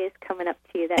holidays coming up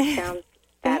to you. That sounds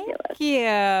fabulous.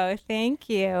 Thank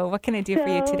you. What can I do for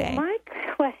you today? My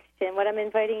question, what I'm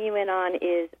inviting you in on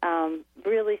is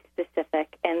really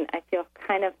specific, and I feel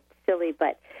kind of silly,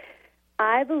 but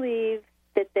I believe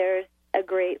that there's a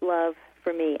great love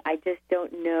for me. I just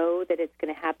don't know that it's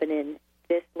going to happen in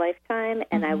this lifetime,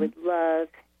 and I would love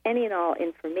any and all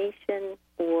information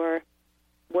or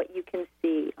what you can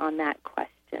see on that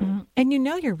question. And you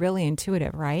know you're really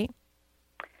intuitive, right?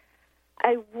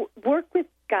 I work with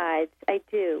guides, I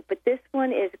do, but this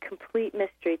one is a complete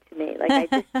mystery to me. Like, I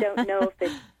just don't know if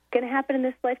it's going to happen in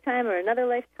this lifetime or another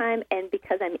lifetime, and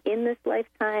because I'm in this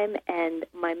lifetime and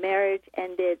my marriage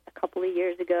ended a couple of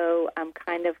years ago, I'm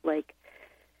kind of like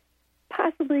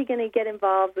possibly going to get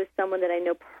involved with someone that I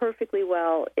know perfectly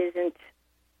well isn't,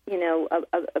 you know,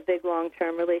 a big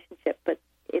long-term relationship, but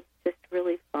it's just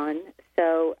really fun.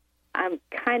 So I'm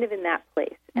kind of in that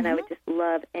place, and I would just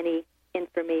love any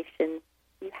information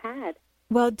you had.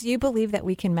 Well, do you believe that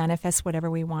we can manifest whatever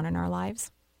we want in our lives?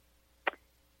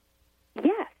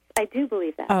 Yes, I do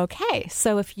believe that. Okay.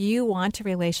 So if you want a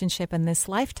relationship in this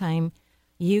lifetime,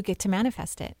 you get to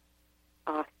manifest it.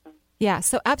 Awesome. Yeah,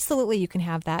 so absolutely you can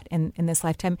have that in this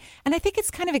lifetime. And I think it's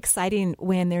kind of exciting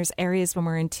when there's areas when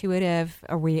we're intuitive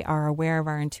or we are aware of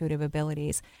our intuitive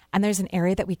abilities. And there's an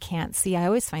area that we can't see. I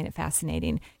always find it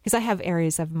fascinating because I have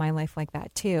areas of my life like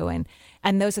that too.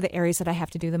 And those are the areas that I have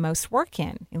to do the most work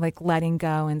in, like letting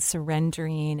go and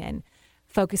surrendering and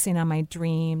focusing on my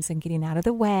dreams and getting out of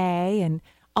the way and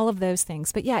all of those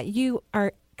things. But yeah, you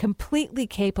are completely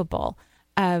capable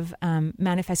of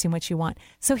manifesting what you want.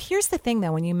 So here's the thing,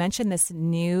 though. When you mention this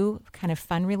new kind of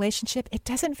fun relationship, it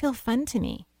doesn't feel fun to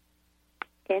me.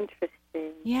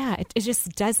 Interesting. Yeah, it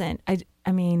just doesn't.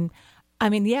 I mean,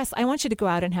 yes, I want you to go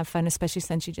out and have fun, especially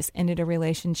since you just ended a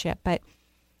relationship. But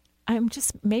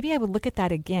maybe I would look at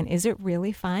that again. Is it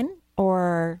really fun,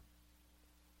 or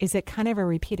is it kind of a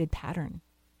repeated pattern?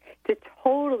 It's a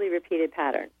totally repeated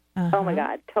pattern. Uh-huh. Oh my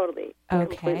God, totally. Okay.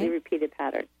 Completely repeated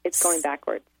pattern. It's going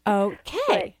backwards. Okay.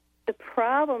 But the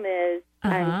problem is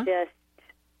I'm just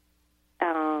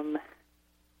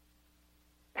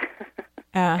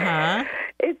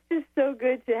it's just so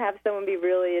good to have someone be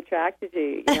really attracted to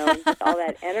you, just all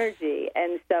that energy.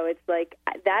 And so it's like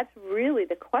that's really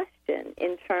the question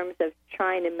in terms of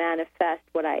trying to manifest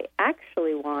what I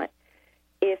actually want.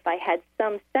 If I had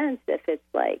some sense, if it's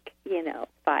like,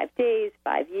 5 days,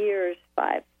 5 years,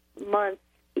 5 months,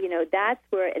 that's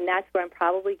where I'm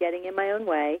probably getting in my own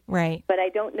way. Right. But I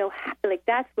don't know how,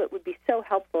 that's what would be so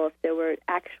helpful if there were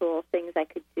actual things I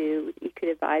could do, you could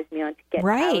advise me on to get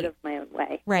out of my own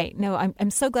way. Right. No,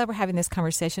 I'm so glad we're having this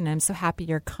conversation, and I'm so happy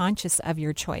you're conscious of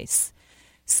your choice.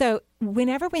 So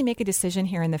whenever we make a decision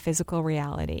here in the physical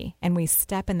reality and we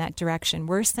step in that direction,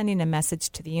 we're sending a message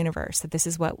to the universe that this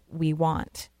is what we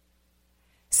want.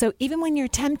 So even when you're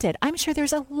tempted, I'm sure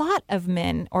there's a lot of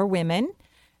men or women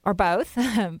or both,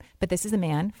 but this is a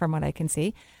man from what I can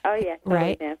see. Oh, yeah. Totally,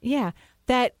 right? Man. Yeah.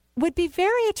 That would be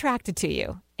very attracted to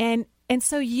you. And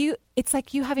so it's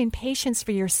like you having patience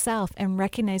for yourself and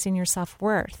recognizing your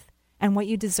self-worth and what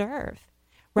you deserve.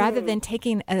 Rather than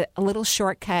taking a little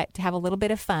shortcut to have a little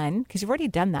bit of fun, because you've already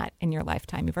done that in your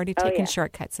lifetime. You've already taken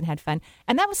shortcuts and had fun.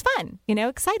 And that was fun,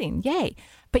 exciting. Yay.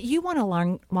 But you want a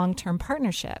long-term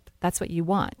partnership. That's what you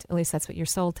want. At least that's what your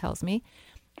soul tells me.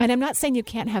 And I'm not saying you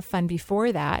can't have fun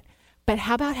before that, but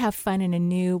how about have fun in a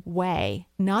new way?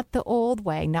 Not the old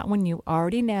way, not when you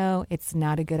already know it's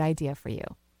not a good idea for you.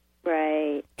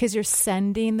 Right. Because you're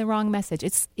sending the wrong message.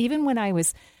 It's even when I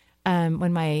was,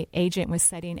 when my agent was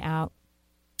setting out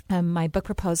my book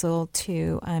proposal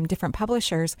to different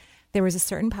publishers, there was a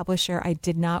certain publisher I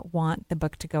did not want the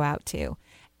book to go out to.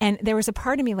 And there was a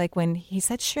part of me, like when he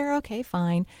said, sure, okay,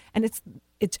 fine. And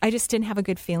I just didn't have a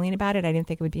good feeling about it. I didn't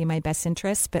think it would be in my best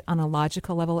interest. But on a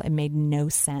logical level, it made no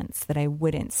sense that I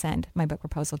wouldn't send my book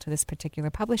proposal to this particular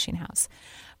publishing house.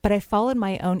 But I followed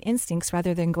my own instincts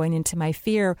rather than going into my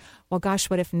fear. Well, gosh,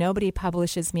 what if nobody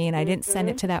publishes me and I didn't send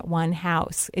it to that one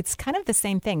house? It's kind of the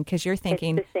same thing because you're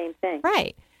thinking. It's the same thing.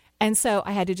 Right. And so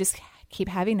I had to just keep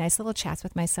having nice little chats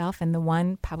with myself. And the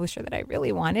one publisher that I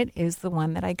really wanted is the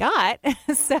one that I got.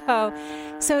 So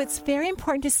it's very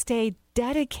important to stay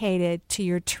dedicated to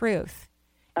your truth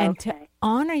and to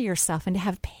honor yourself and to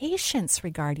have patience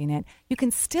regarding it. You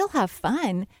can still have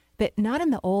fun, but not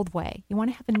in the old way. You want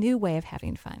to have a new way of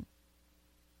having fun.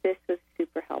 This was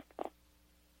super helpful.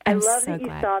 I love that you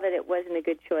saw that it wasn't a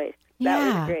good choice.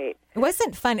 That was great. It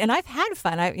wasn't fun. And I've had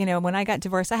fun. When I got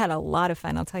divorced, I had a lot of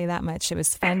fun. I'll tell you that much. It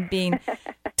was fun being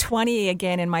 20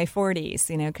 again in my 40s,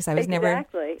 because I was never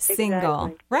single.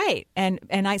 Exactly. Right. And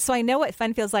so I know what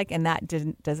fun feels like, and that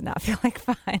does not feel like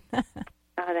fun. Oh,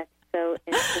 that's so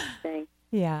interesting.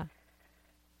 Yeah.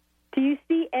 Do you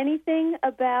see anything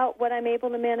about what I'm able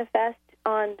to manifest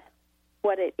on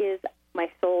what it is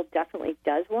my soul definitely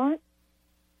does want?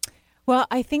 Well,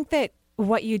 I think that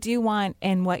what you do want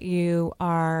and what you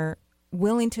are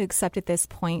willing to accept at this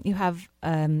point, you have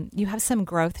some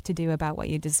growth to do about what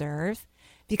you deserve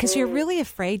because you're really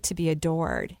afraid to be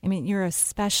adored. I mean, you're a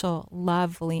special,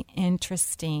 lovely,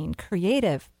 interesting,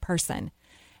 creative person.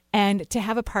 And to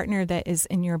have a partner that is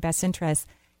in your best interest,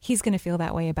 he's going to feel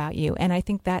that way about you. And I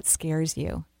think that scares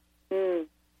you.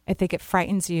 I think it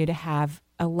frightens you to have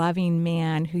a loving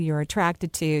man who you're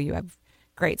attracted to, you have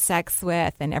great sex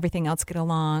with, and everything else get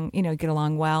along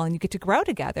well, and you get to grow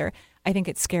together. I think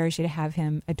it scares you to have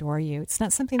him adore you. It's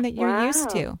not something that you're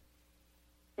used to.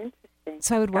 Interesting.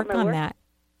 So I would work on that.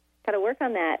 Got to work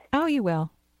on that. Oh, you will.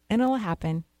 And it'll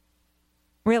happen.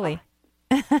 Really.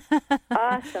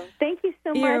 Awesome. Thank you so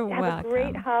much. You're Have welcome. a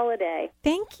great holiday.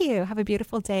 Thank you. Have a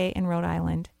beautiful day in Rhode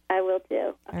Island. I will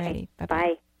do. Okay. Alrighty. Bye-bye.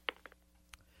 Bye.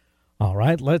 All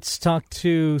right, let's talk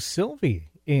to Sylvie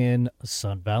in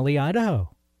Sun Valley,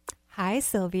 Idaho. Hi,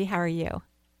 Sylvie. How are you?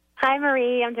 Hi,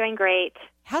 Marie. I'm doing great.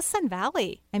 How's Sun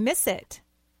Valley? I miss it.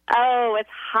 Oh, it's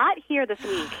hot here this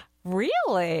week.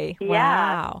 Really? Yeah.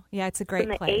 Wow. Yeah, it's a great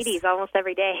place. place. In the 80s almost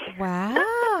every day.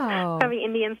 Wow. Probably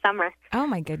Indian summer. Oh,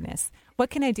 my goodness.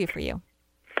 What can I do for you?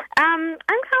 I'm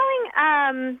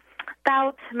calling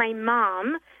about my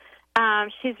mom.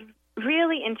 She's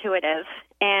really intuitive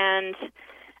and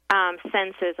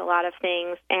senses a lot of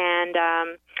things. And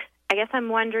I guess I'm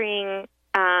wondering,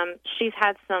 she's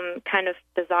had some kind of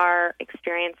bizarre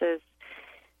experiences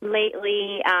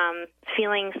lately,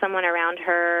 feeling someone around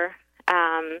her.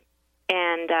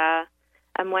 And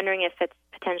I'm wondering if it's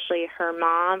potentially her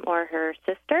mom or her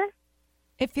sister.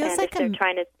 It feels like they're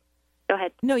trying to... Go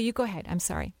ahead. No, you go ahead. I'm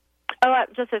sorry. Oh,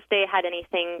 just if they had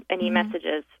any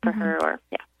messages for her, or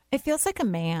It feels like a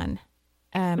man,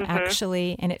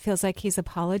 actually, and it feels like he's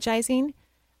apologizing.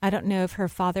 I don't know if her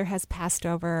father has passed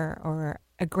over, or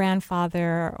a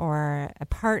grandfather, or a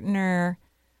partner,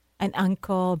 an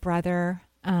uncle, brother.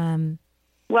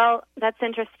 Well, that's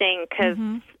interesting because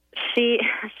she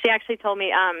actually told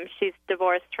me she's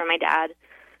divorced from my dad,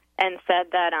 and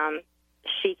said that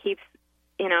she keeps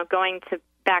going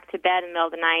back to bed in the middle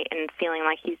of the night and feeling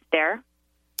like he's there.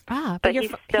 But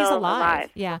he's still alive.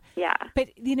 Yeah. Yeah. But,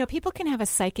 people can have a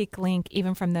psychic link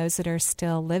even from those that are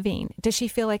still living. Does she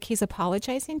feel like he's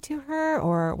apologizing to her,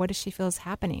 or what does she feel is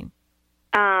happening?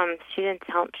 She didn't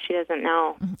tell. She doesn't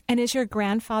know. And is your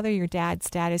grandfather, your dad's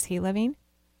dad, is he living?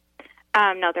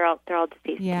 No, they're all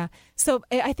deceased. Yeah. So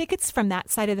I think it's from that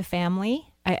side of the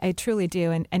family. I truly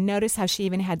do. And notice how she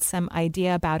even had some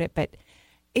idea about it. But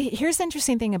here's the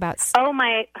interesting thing about... Oh,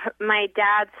 my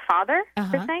dad's father,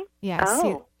 you're saying? Yeah.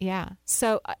 Oh. Yeah.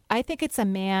 So I think it's a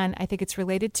man. I think it's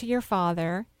related to your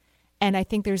father. And I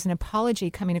think there's an apology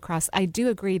coming across. I do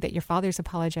agree that your father's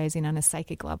apologizing on a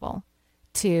psychic level.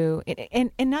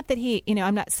 And not that he,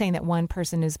 I'm not saying that one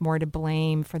person is more to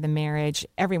blame for the marriage.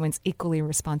 Everyone's equally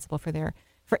responsible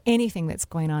for anything that's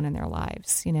going on in their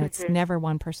lives. It's never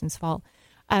one person's fault.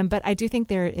 But I do think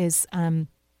there is, on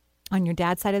your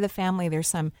dad's side of the family, there's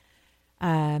some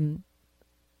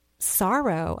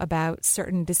sorrow about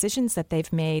certain decisions that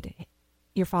they've made,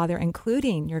 your father,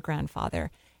 including your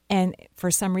grandfather. And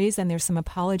for some reason, there's some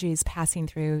apologies passing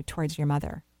through towards your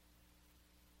mother.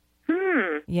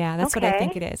 Yeah, that's what I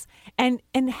think it is. And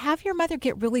have your mother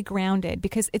get really grounded,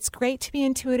 because it's great to be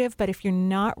intuitive, but if you're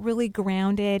not really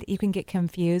grounded, you can get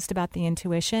confused about the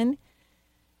intuition.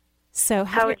 So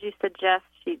how would you suggest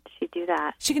she do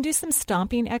that? She can do some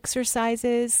stomping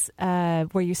exercises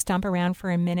where you stomp around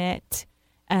for a minute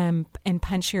and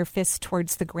punch your fist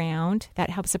towards the ground. That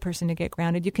helps a person to get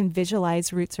grounded. You can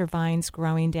visualize roots or vines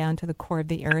growing down to the core of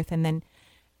the earth, and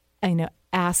then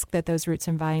ask that those roots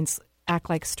and vines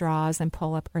act like straws and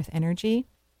pull up earth energy.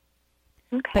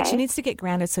 Okay. But she needs to get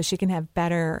grounded so she can have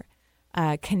better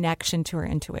connection to her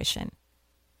intuition.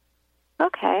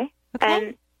 Okay.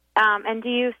 And do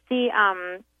you see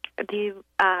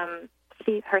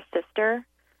see her sister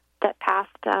that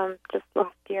passed just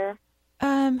last year?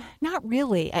 Not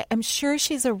really. I'm sure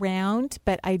she's around,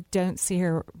 but I don't see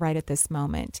her right at this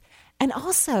moment. And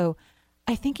also,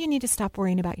 I think you need to stop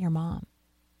worrying about your mom.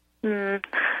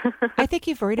 I think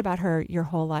you've worried about her your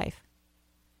whole life.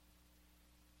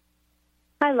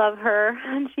 I love her,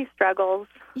 and she struggles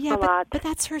a lot. But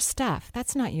that's her stuff.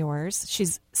 That's not yours.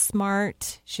 She's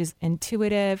smart. She's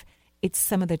intuitive. It's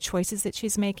some of the choices that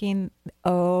she's making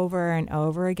over and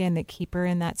over again that keep her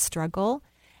in that struggle.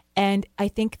 And I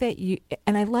think that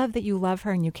I love that you love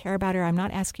her and you care about her. I'm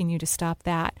not asking you to stop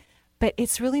that, but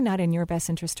it's really not in your best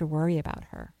interest to worry about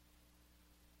her.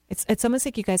 It's almost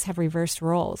like you guys have reversed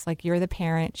roles. Like you're the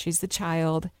parent, she's the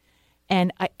child.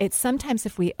 And it's sometimes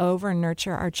if we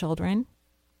over-nurture our children,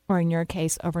 or in your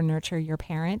case, over-nurture your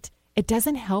parent, it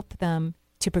doesn't help them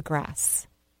to progress.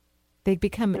 They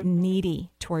become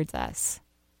needy towards us.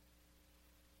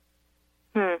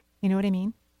 You know what I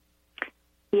mean?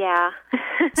 Yeah.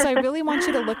 So I really want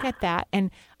you to look at that. And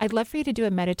I'd love for you to do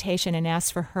a meditation and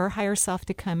ask for her higher self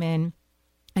to come in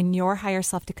and your higher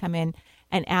self to come in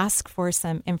and ask for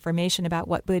some information about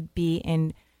what would be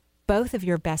in both of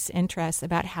your best interests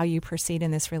about how you proceed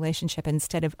in this relationship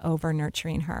instead of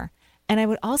over-nurturing her. And I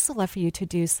would also love for you to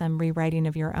do some rewriting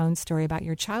of your own story about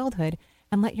your childhood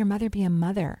and let your mother be a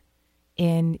mother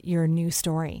in your new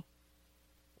story.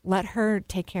 Let her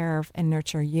take care of and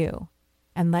nurture you,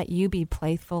 and let you be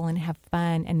playful and have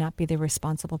fun and not be the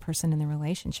responsible person in the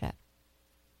relationship.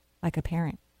 like a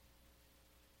parent.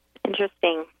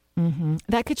 Interesting. Mm-hmm.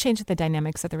 That could change the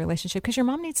dynamics of the relationship because your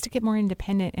mom needs to get more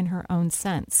independent in her own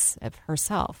sense of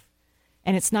herself.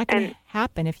 And it's not going to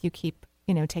happen if you keep,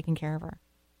 taking care of her.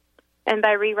 And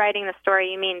by rewriting the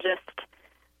story, you mean just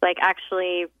like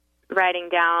actually writing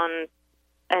down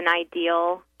an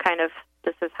ideal kind of,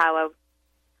 this is how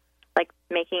like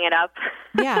making it up?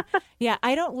 Yeah.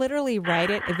 I don't literally write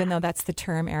it, even though that's the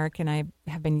term Eric and I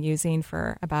have been using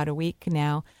for about a week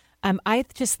now. I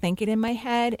just think it in my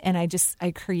head, and I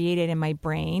create it in my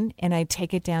brain, and I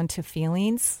take it down to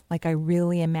feelings. Like I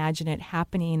really imagine it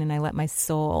happening, and I let my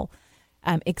soul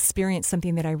experience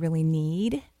something that I really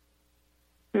need.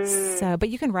 So, but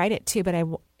you can write it too. But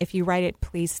if you write it,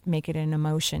 please make it an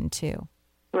emotion too.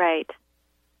 Right.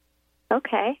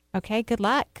 Okay. Good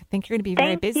luck. I think you're going to be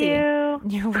very busy. Thank you.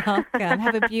 You're welcome.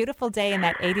 Have a beautiful day in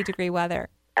that 80-degree weather.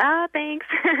 Thanks.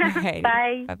 All right.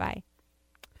 Bye. Bye-bye.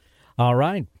 All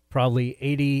right. Probably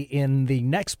 80 in the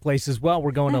next place as well.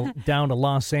 We're going down to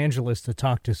Los Angeles to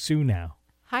talk to Sue now.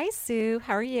 Hi, Sue.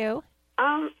 How are you?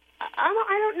 I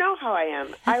don't know how I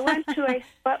am. I went to a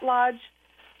sweat lodge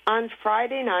on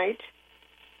Friday night,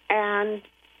 and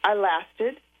I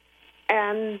lasted.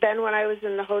 And then when I was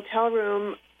in the hotel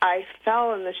room, I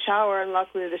fell in the shower, and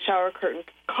luckily the shower curtain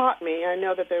caught me. I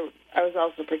know that I was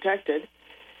also protected.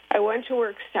 I went to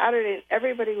work Saturday, and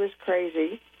everybody was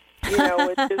crazy.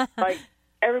 It's just like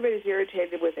everybody's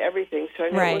irritated with everything, so I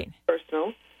know it was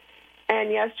personal.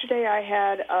 And yesterday I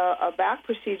had a back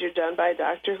procedure done by a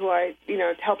doctor who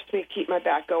it helps me keep my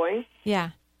back going.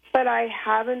 Yeah. But I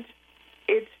haven't,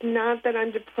 it's not that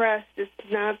I'm depressed. It's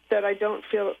not that I don't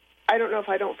know if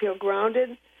I don't feel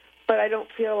grounded, but I don't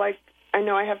feel like, I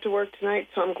know I have to work tonight,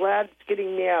 so I'm glad it's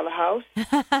getting me out of the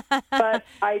house. But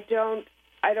I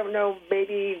don't know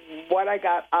maybe what I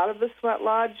got out of the sweat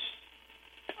lodge.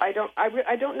 I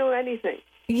don't know anything.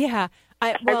 Yeah.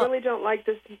 I really don't like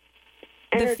this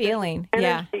the feeling.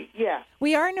 Energy. Yeah.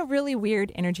 We are in a really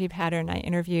weird energy pattern. I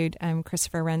interviewed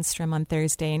Christopher Renstrom on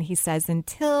Thursday, and he says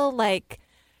until like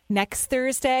next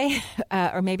Thursday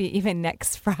or maybe even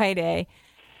next Friday,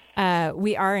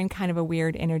 we are in kind of a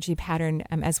weird energy pattern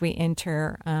as we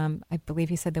enter, I believe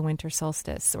he said the winter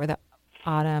solstice or the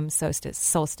autumn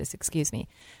solstice, excuse me.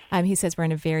 He says we're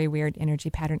in a very weird energy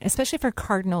pattern, especially for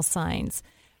cardinal signs,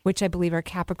 which I believe are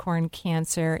Capricorn,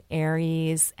 Cancer,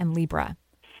 Aries, and Libra.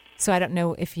 So I don't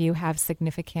know if you have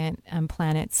significant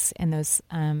planets in those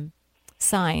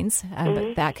signs,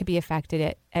 but that could be affected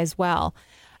it as well.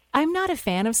 I'm not a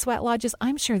fan of sweat lodges.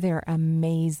 I'm sure they're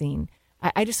amazing.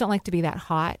 I just don't like to be that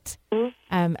hot.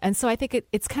 And so I think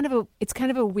it's kind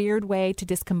of a weird way to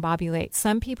discombobulate.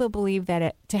 Some people believe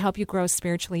that to help you grow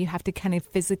spiritually, you have to kind of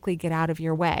physically get out of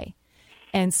your way.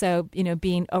 And so,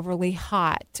 being overly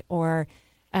hot or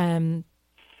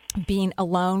being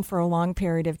alone for a long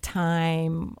period of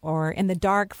time or in the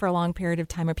dark for a long period of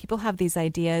time, or people have these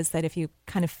ideas that if you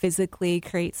kind of physically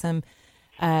create some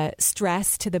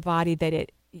stress to the body that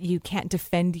you can't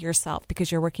defend yourself because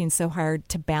you're working so hard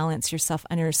to balance yourself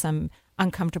under some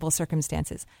uncomfortable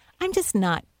circumstances. I'm just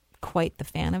not quite the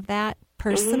fan of that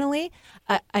personally.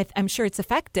 I'm sure it's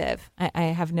effective. I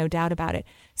have no doubt about it.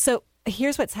 So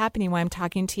here's what's happening while I'm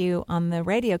talking to you on the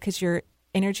radio, because your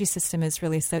energy system is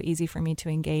really so easy for me to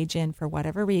engage in for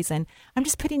whatever reason. I'm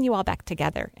just putting you all back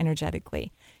together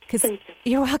energetically. Because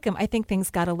you're welcome. I think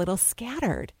things got a little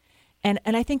scattered. And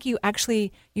I think you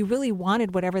really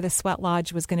wanted whatever the sweat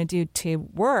lodge was going to do to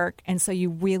work. And so you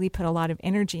really put a lot of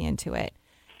energy into it.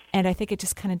 And I think it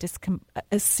just kind of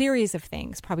a series of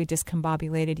things probably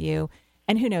discombobulated you.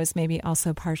 And who knows, maybe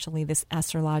also partially this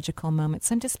astrological moment.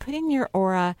 So I'm just putting your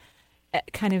aura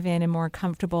kind of in a more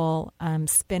comfortable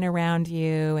spin around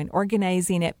you and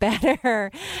organizing it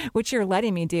better, which you're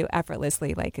letting me do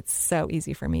effortlessly. Like it's so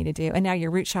easy for me to do. And now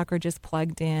your root chakra just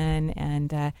plugged in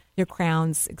and your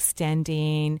crown's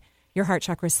extending. Your heart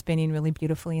chakra is spinning really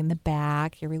beautifully in the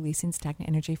back. You're releasing stagnant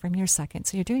energy from your second.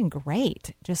 So you're doing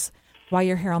great just while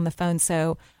you're here on the phone.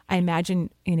 So I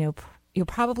imagine, you'll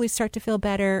probably start to feel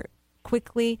better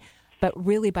quickly, but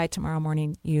really by tomorrow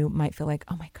morning, you might feel like,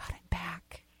 oh my God, I'm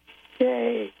back.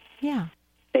 Yay. Yeah.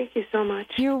 Thank you so much.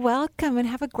 You're welcome, and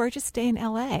have a gorgeous day in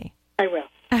L.A. I will.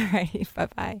 All right.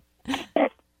 Bye-bye.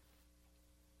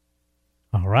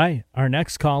 All right. Our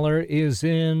next caller is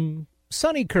in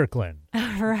sunny Kirkland.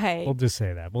 All right. We'll just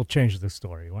say that. We'll change the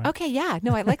story. What? Okay, yeah.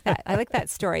 No, I like that. I like that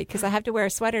story because I have to wear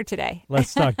a sweater today.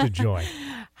 Let's talk to Joy.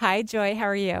 Hi, Joy. How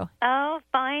are you? Oh,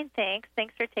 fine, thanks.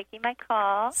 Thanks for taking my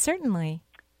call. Certainly.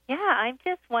 Yeah, I'm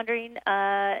just wondering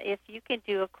if you can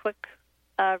do a quick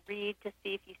read to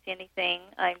see if you see anything.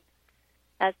 I'm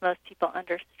as most people,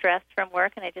 under stress from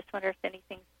work, and I just wonder if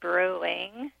anything's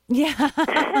brewing. Yeah.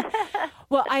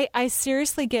 Well, I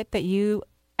seriously get that you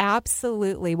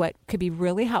absolutely, what could be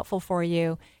really helpful for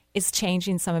you is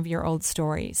changing some of your old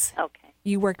stories. Okay.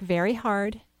 You work very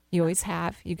hard. You always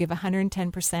have. You give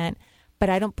 110%, but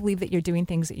I don't believe that you're doing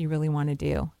things that you really want to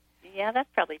do. Yeah, that's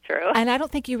probably true. And I don't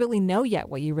think you really know yet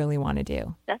what you really want to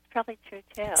do. That's probably true,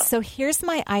 too. So here's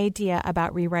my idea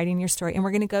about rewriting your story. And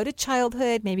we're going to go to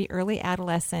childhood, maybe early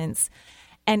adolescence.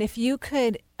 And if you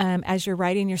could, as you're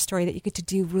writing your story, that you get to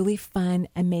do really fun,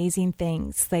 amazing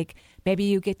things. Like maybe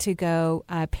you get to go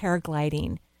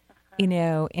paragliding,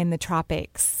 in the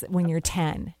tropics when you're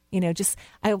 10.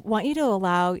 I want you to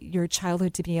allow your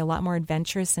childhood to be a lot more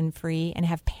adventurous and free, and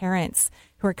have parents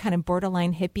who are kind of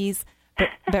borderline hippies,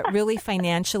 but really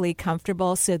financially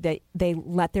comfortable, so that they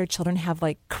let their children have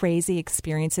like crazy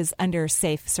experiences under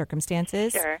safe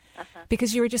circumstances. Sure.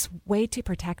 Because you were just way too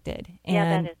protected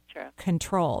and that is true.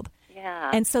 Controlled.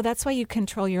 Yeah. And so that's why you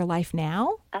control your life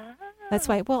now. That's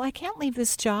why, I can't leave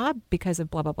this job because of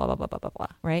blah, blah, blah, blah, blah, blah, blah, blah,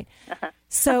 right?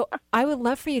 So I would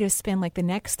love for you to spend like the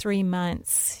next 3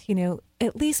 months,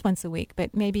 at least once a week,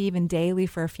 but maybe even daily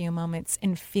for a few moments,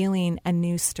 in feeling a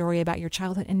new story about your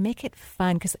childhood, and make it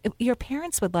fun, because your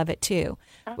parents would love it too,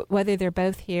 whether they're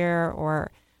both here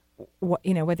or,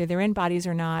 whether they're in bodies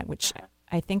or not, which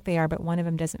I think they are, but one of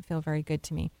them doesn't feel very good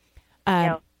to me.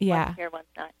 No, one's here, one's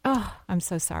not. Oh, I'm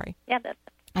so sorry. Yeah, that's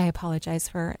I apologize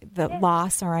for the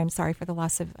loss, or I'm sorry for the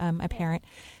loss of a parent.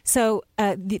 So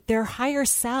their higher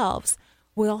selves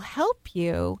will help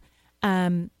you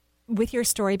with your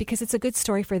story, because it's a good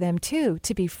story for them too,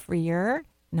 to be freer,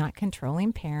 not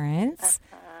controlling parents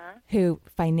who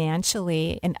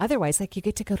financially and otherwise, like you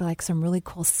get to go to like some really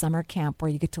cool summer camp where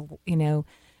you get to,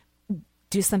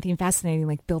 do something fascinating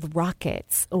like build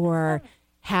rockets or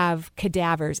have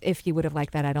cadavers. If you would have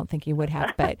liked that, I don't think you would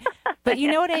have, but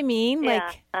you know what I mean?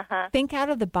 Yeah. Like think out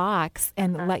of the box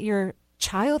and let your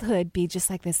childhood be just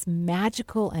like this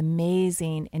magical,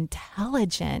 amazing,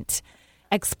 intelligent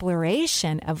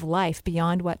exploration of life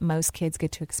beyond what most kids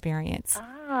get to experience.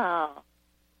 Oh.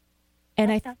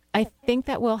 And I think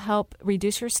that will help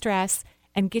reduce your stress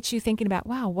and get you thinking about,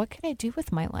 wow, what can I do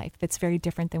with my life that's very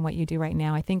different than what you do right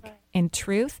now? I think in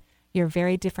truth, you're a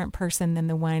very different person than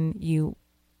the one you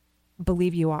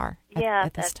believe you are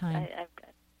at this time. I'd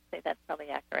say that's probably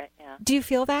accurate, yeah. Do you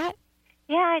feel that?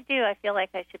 Yeah, I do. I feel like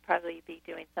I should probably be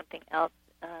doing something else.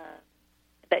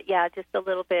 But yeah, just a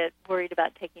little bit worried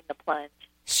about taking the plunge.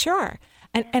 Sure.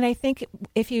 And I think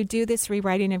if you do this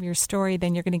rewriting of your story,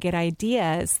 then you're going to get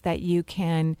ideas that you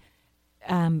can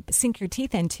sink your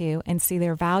teeth into and see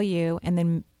their value, and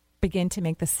then begin to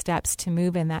make the steps to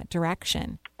move in that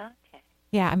direction. Okay.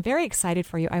 Yeah, I'm very excited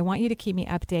for you. I want you to keep me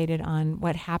updated on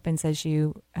what happens as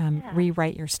you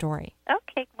rewrite your story.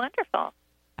 Okay, wonderful.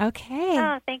 Okay.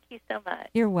 Oh, thank you so much.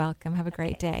 You're welcome. Have a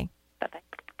great day. Bye-bye.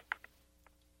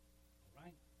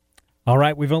 All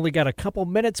right, we've only got a couple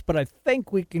minutes, but I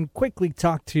think we can quickly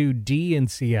talk to Dee in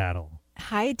Seattle.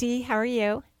 Hi, Dee. How are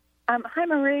you? Hi,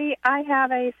 Marie. I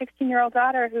have a 16-year-old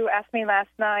daughter who asked me last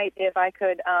night if I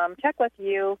could check with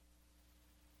you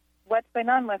what's going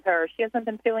on with her. She hasn't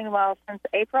been feeling well since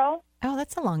April. Oh,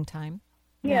 that's a long time.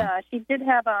 Yeah, she did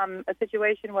have a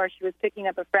situation where she was picking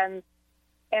up a friend's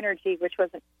energy, which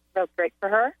wasn't real great for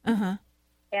her. Uh-huh.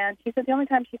 And she said the only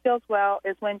time she feels well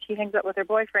is when she hangs out with her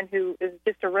boyfriend, who is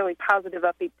just a really positive,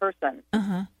 upbeat person.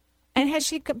 Uh-huh. And has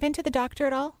she been to the doctor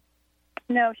at all?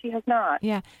 No, she has not.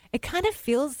 Yeah. It kind of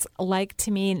feels like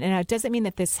to me, and it doesn't mean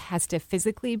that this has to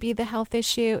physically be the health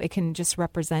issue. It can just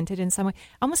represent it in some way.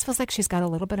 It almost feels like she's got a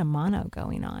little bit of mono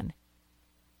going on.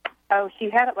 Oh, she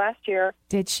had it last year.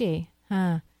 Did she?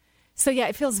 Huh. So, yeah,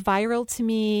 it feels viral to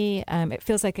me. It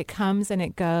feels like it comes and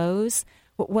it goes.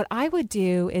 What I would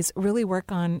do is really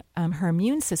work on her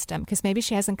immune system, because maybe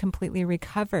she hasn't completely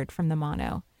recovered from the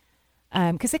mono,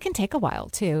 because it can take a while,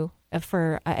 too.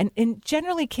 And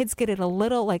generally kids get it a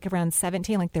little like around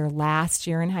 17, like their last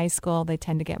year in high school. They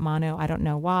tend to get mono. I don't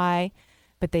know why,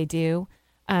 but they do.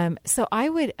 So I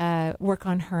would work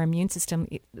on her immune system,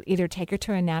 either take her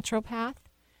to a naturopath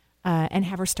and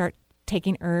have her start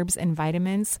taking herbs and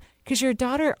vitamins, because your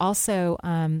daughter also,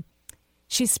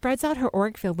 she spreads out her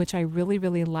auric field, which I really,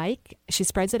 really like. She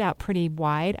spreads it out pretty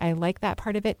wide. I like that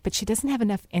part of it, but she doesn't have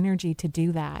enough energy to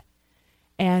do that.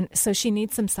 And so she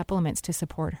needs some supplements to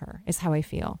support her, is how I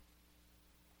feel.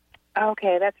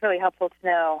 Okay, that's really helpful to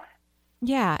know.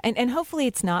 Yeah, and hopefully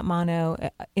it's not mono,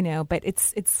 but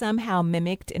it's somehow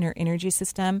mimicked in her energy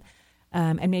system,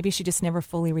 and maybe she just never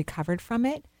fully recovered from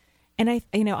it. And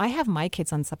I have my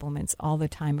kids on supplements all the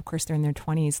time. Of course, they're in their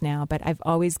 20s now, but I've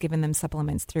always given them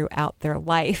supplements throughout their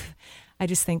life. I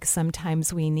just think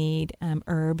sometimes we need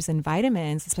herbs and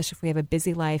vitamins, especially if we have a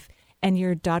busy life. And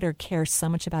your daughter cares so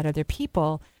much about other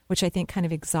people, which I think kind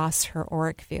of exhausts her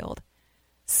auric field.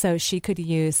 So she could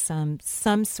use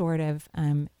some sort of,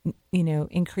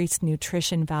 increased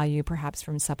nutrition value, perhaps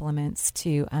from supplements,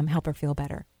 to help her feel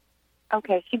better.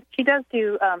 Okay, she does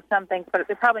do some things, but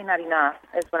they're probably not enough,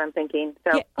 is what I'm thinking.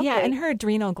 So yeah, and her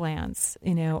adrenal glands,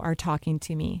 are talking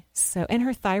to me. So, and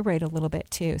her thyroid a little bit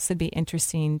too. So it'd be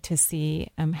interesting to see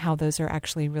how those are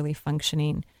actually really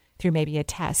functioning through maybe a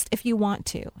test, if you want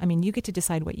to. I mean, you get to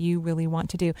decide what you really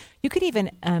want to do. You could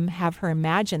even have her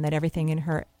imagine that everything in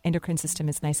her endocrine system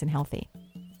is nice and healthy.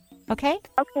 Okay?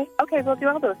 Okay, we'll do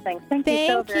all those things. Thank you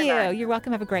so very much. You're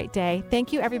welcome. Have a great day.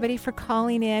 Thank you, everybody, for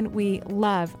calling in. We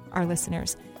love our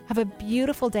listeners. Have a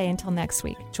beautiful day until next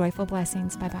week. Joyful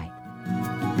blessings.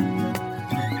 Bye-bye.